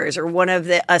stories or one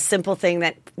of a simple thing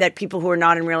that people who are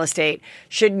not in real estate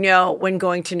should know when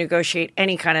going to negotiate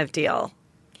any kind of deal.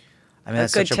 I mean,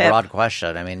 that's such a broad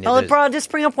question. I mean, just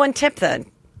bring up one tip then.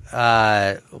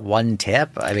 One tip?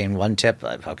 I mean, one tip.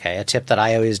 Okay, a tip that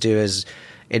I always do is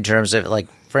in terms of like,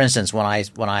 for instance, when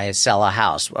I sell a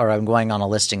house or I'm going on a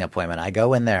listing appointment, I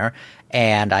go in there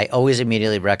and I always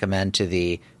immediately recommend to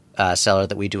the seller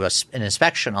that we do an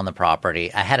inspection on the property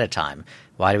ahead of time.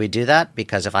 Why do we do that?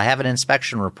 Because if I have an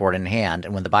inspection report in hand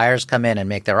and when the buyers come in and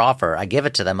make their offer, I give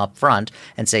it to them up front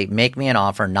and say, make me an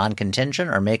offer non-contingent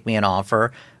or make me an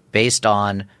offer based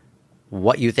on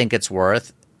what you think it's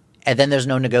worth. And then there's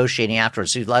no negotiating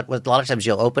afterwards. So a lot of times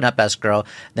you'll open up escrow,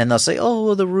 then they'll say, oh,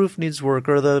 well, the roof needs work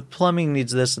or the plumbing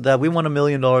needs this, that. We want $1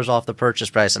 million off the purchase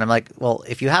price. And I'm like, well,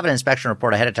 if you have an inspection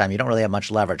report ahead of time, you don't really have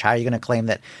much leverage. How are you going to claim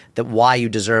that why you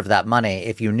deserve that money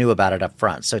if you knew about it up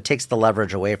front? So it takes the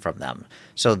leverage away from them.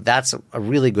 So that's a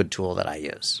really good tool that I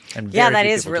use. And that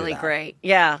is really great.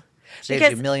 Yeah. Saves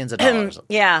you millions of dollars.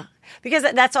 Yeah. Because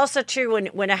that's also true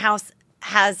when a house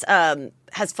has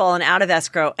fallen out of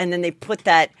escrow and then they put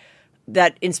that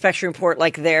inspection report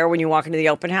like there when you walk into the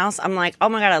open house. I'm like, oh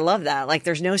my God, I love that. Like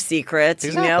there's no secrets.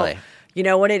 Exactly. You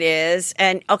know what it is.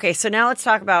 And okay, so now let's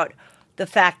talk about the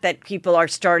fact that people are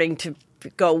starting to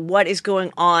go, what is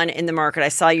going on in the market? I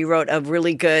saw you wrote a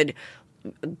really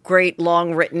great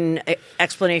long written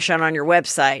explanation on your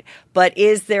website, but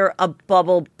is there a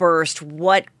bubble burst?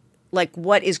 What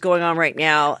is going on right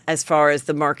now as far as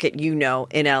the market in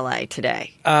LA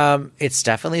today? It's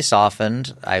definitely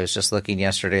softened. I was just looking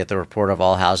yesterday at the report of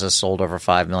all houses sold over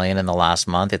 $5 million in the last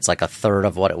month. It's like a third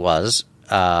of what it was.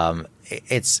 I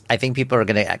think people are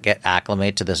going to get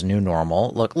acclimate to this new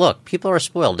normal. Look, people are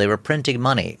spoiled. They were printing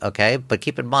money, okay? But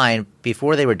keep in mind,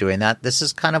 before they were doing that, this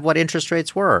is kind of what interest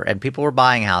rates were, and people were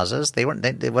buying houses.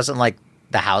 It wasn't like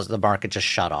the market just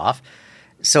shut off.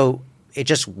 So it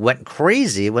just went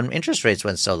crazy when interest rates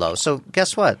went so low. So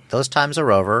guess what? Those times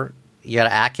are over. You got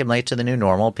to acclimate to the new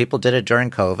normal. People did it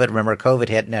during COVID. Remember, COVID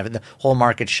hit and the whole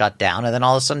market shut down. And then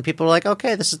all of a sudden people were like,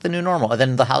 okay, this is the new normal. And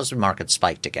then the housing market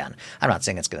spiked again. I'm not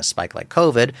saying it's going to spike like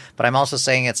COVID, but I'm also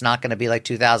saying it's not going to be like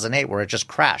 2008 where it just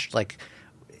crashed. Like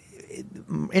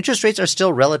interest rates are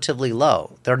still relatively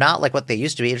low. They're not like what they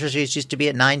used to be. Interest rates used to be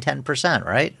at 9-10%,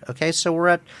 right? Okay, so we're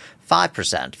at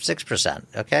 5%, 6%.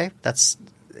 Okay,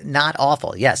 not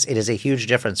awful. Yes, it is a huge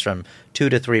difference from 2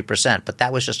 to 3%, but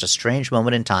that was just a strange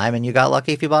moment in time, and you got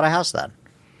lucky if you bought a house then.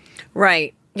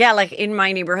 Right. Yeah, like in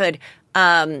my neighborhood,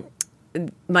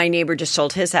 my neighbor just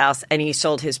sold his house, and he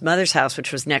sold his mother's house,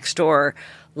 which was next door,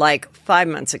 like 5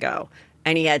 months ago.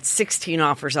 And he had 16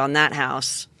 offers on that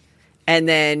house. And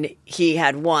then he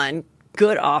had one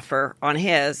good offer on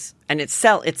his, and it's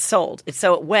sold.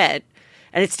 So it went,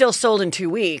 and it's still sold in 2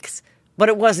 weeks, but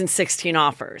it wasn't 16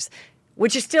 offers,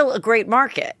 which is still a great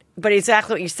market. But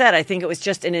exactly what you said, I think it was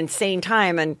just an insane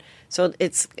time. And so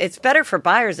it's better for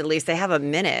buyers, at least. They have a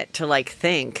minute to like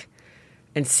think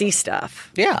and see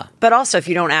stuff. Yeah. But also, if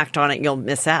you don't act on it, you'll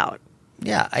miss out.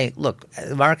 Yeah, look,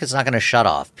 the market's not going to shut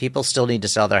off. People still need to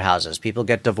sell their houses. People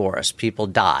get divorced. People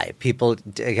die. People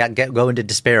go into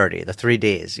disparity, the 3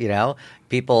 Ds, you know?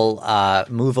 People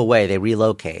move away. They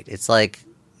relocate. It's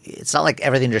not like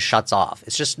everything just shuts off.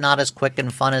 It's just not as quick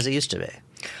and fun as it used to be.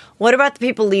 What about the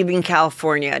people leaving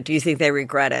California? Do you think they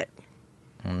regret it?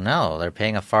 No, they're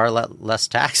paying a far less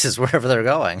taxes wherever they're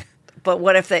going. But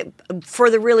what if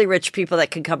for the really rich people that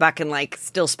could come back and like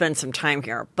still spend some time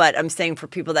here? But I'm saying for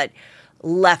people that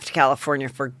left California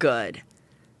for good,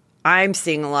 I'm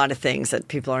seeing a lot of things that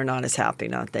people are not as happy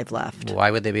now that they've left. Why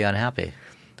would they be unhappy?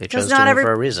 They chose to move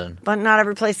for a reason. But not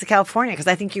every place is California, because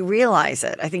I think you realize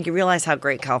it. I think you realize how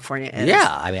great California is. Yeah,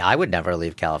 I mean, I would never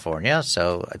leave California,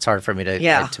 so it's hard for me to.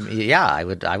 Yeah, I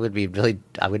would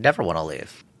never want to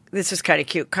leave. This was kind of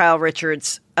cute. Kyle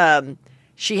Richards.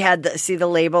 She had the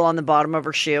label on the bottom of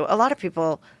her shoe. A lot of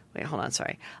people. Wait, hold on.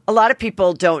 Sorry. A lot of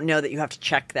people don't know that you have to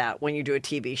check that when you do a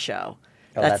TV show.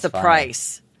 That's the funny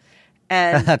price.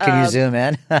 And can you zoom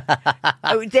in?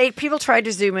 People tried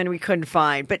to zoom in, we couldn't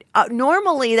find. But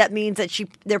normally that means that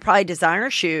they're probably designer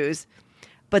shoes,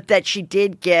 but that she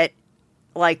did get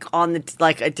like on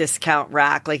a discount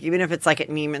rack, like even if it's like at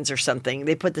Neiman's or something,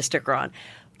 they put the sticker on.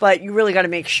 But you really got to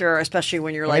make sure, especially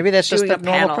when you're like maybe that's doing just the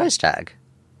normal price tag.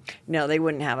 No, they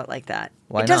wouldn't have it like that.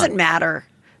 Why it doesn't not? matter.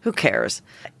 Who cares?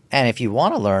 And if you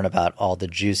want to learn about all the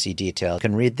juicy details, you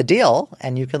can read The Deal,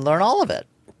 and you can learn all of it.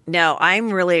 No,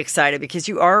 I'm really excited because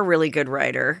you are a really good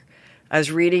writer. I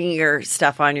was reading your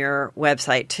stuff on your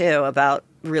website, too, about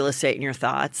real estate and your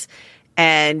thoughts.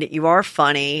 And you are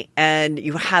funny, and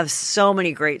you have so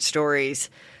many great stories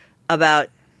about,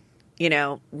 you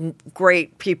know,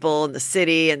 great people in the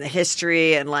city and the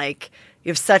history. And, like, you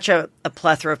have such a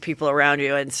plethora of people around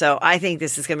you. And so I think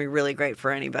this is going to be really great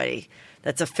for anybody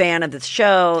that's a fan of the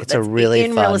show. It's a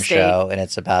really fun show, and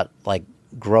it's about like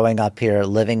growing up here,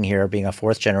 living here, being a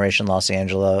fourth generation Los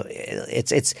Angeles.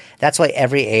 It's that's why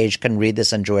every age can read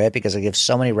this, enjoy it, because it gives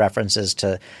so many references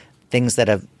to things that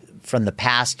have from the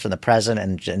past, from the present,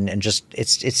 and just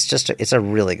it's a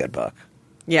really good book.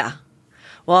 Yeah.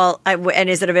 Well, and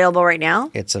is it available right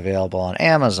now? It's available on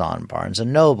Amazon, Barnes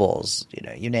and Nobles,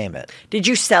 you name it. Did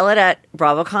you sell it at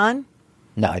BravoCon?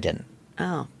 No, I didn't.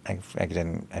 Oh. I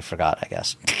didn't. I forgot, I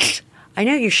guess. I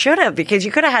know you should have, because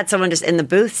you could have had someone just in the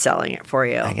booth selling it for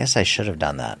you. I guess I should have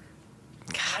done that.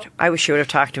 God, I wish you would have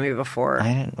talked to me before.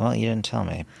 I didn't. Well, you didn't tell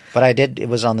me. But I did. It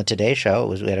was on the Today Show.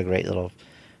 We had a great little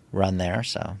run there.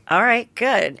 So. All right,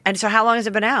 good. And so how long has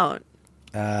it been out?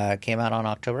 It came out on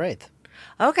October 8th.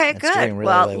 Okay, it's good. Doing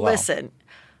really well. Listen,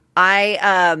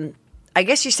 I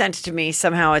guess you sent it to me.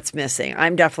 Somehow it's missing.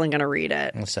 I'm definitely going to read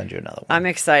it. I'll send you another one. I'm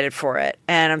excited for it.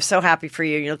 And I'm so happy for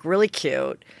you. You look really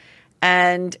cute.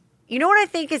 And you know what I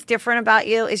think is different about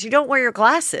you is you don't wear your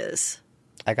glasses.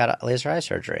 I got laser eye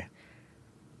surgery.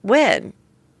 When?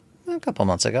 A couple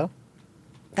months ago.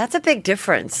 That's a big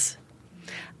difference.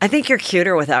 I think you're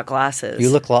cuter without glasses. You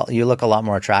look a lot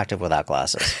more attractive without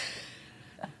glasses.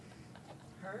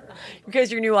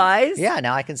 Because your new eyes? Yeah,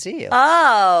 now I can see you.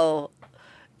 Oh,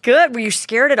 good. Were you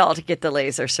scared at all to get the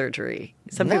laser surgery?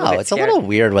 Some people No, get it's scared. a little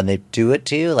weird when they do it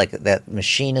to you. Like that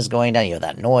machine is going down. You hear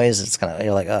that noise. It's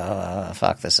you're like, oh,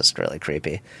 fuck, this is really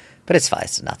creepy. But it's fine.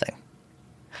 It's nothing.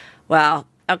 Wow.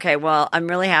 Okay. Well, I'm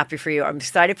really happy for you. I'm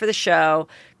excited for the show.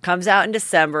 Comes out in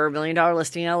December. $1 Million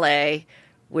Listing in LA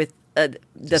with the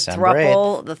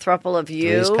thruple of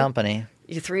you. Three's Company.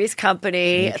 Three's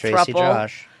Company. Me, Tracy, thruple.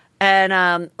 Josh. And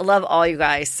I love all you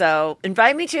guys. So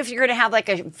invite me to if you're going to have like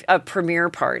a premiere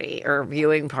party or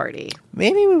viewing party.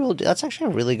 Maybe we will do. That's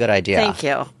actually a really good idea. Thank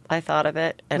you. I thought of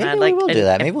it. And Maybe we will do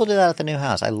that. Maybe we'll do that at the new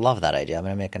house. I love that idea. I'm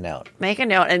going to make a note. Make a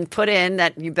note and put in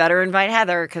that you better invite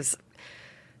Heather, because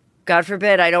God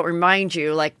forbid I don't remind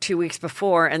you like 2 weeks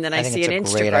before and then I see an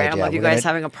Instagram of you guys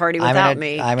having a party without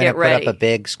me. I'm going to put up a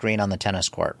big screen on the tennis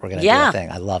court. We're going to do a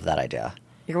thing. I love that idea.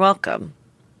 You're welcome.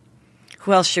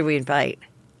 Who else should we invite?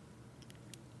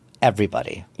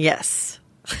 Everybody. Yes.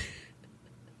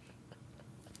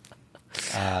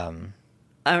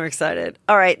 I'm excited.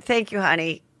 All right. Thank you,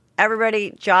 honey.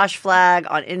 Everybody, Josh Flagg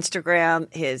on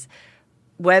Instagram, his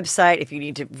website, if you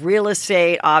need to real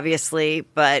estate, obviously,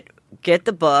 but get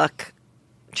the book.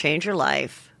 Change your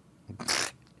life.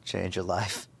 Change your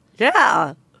life.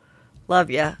 Yeah. Love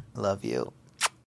ya. Love you.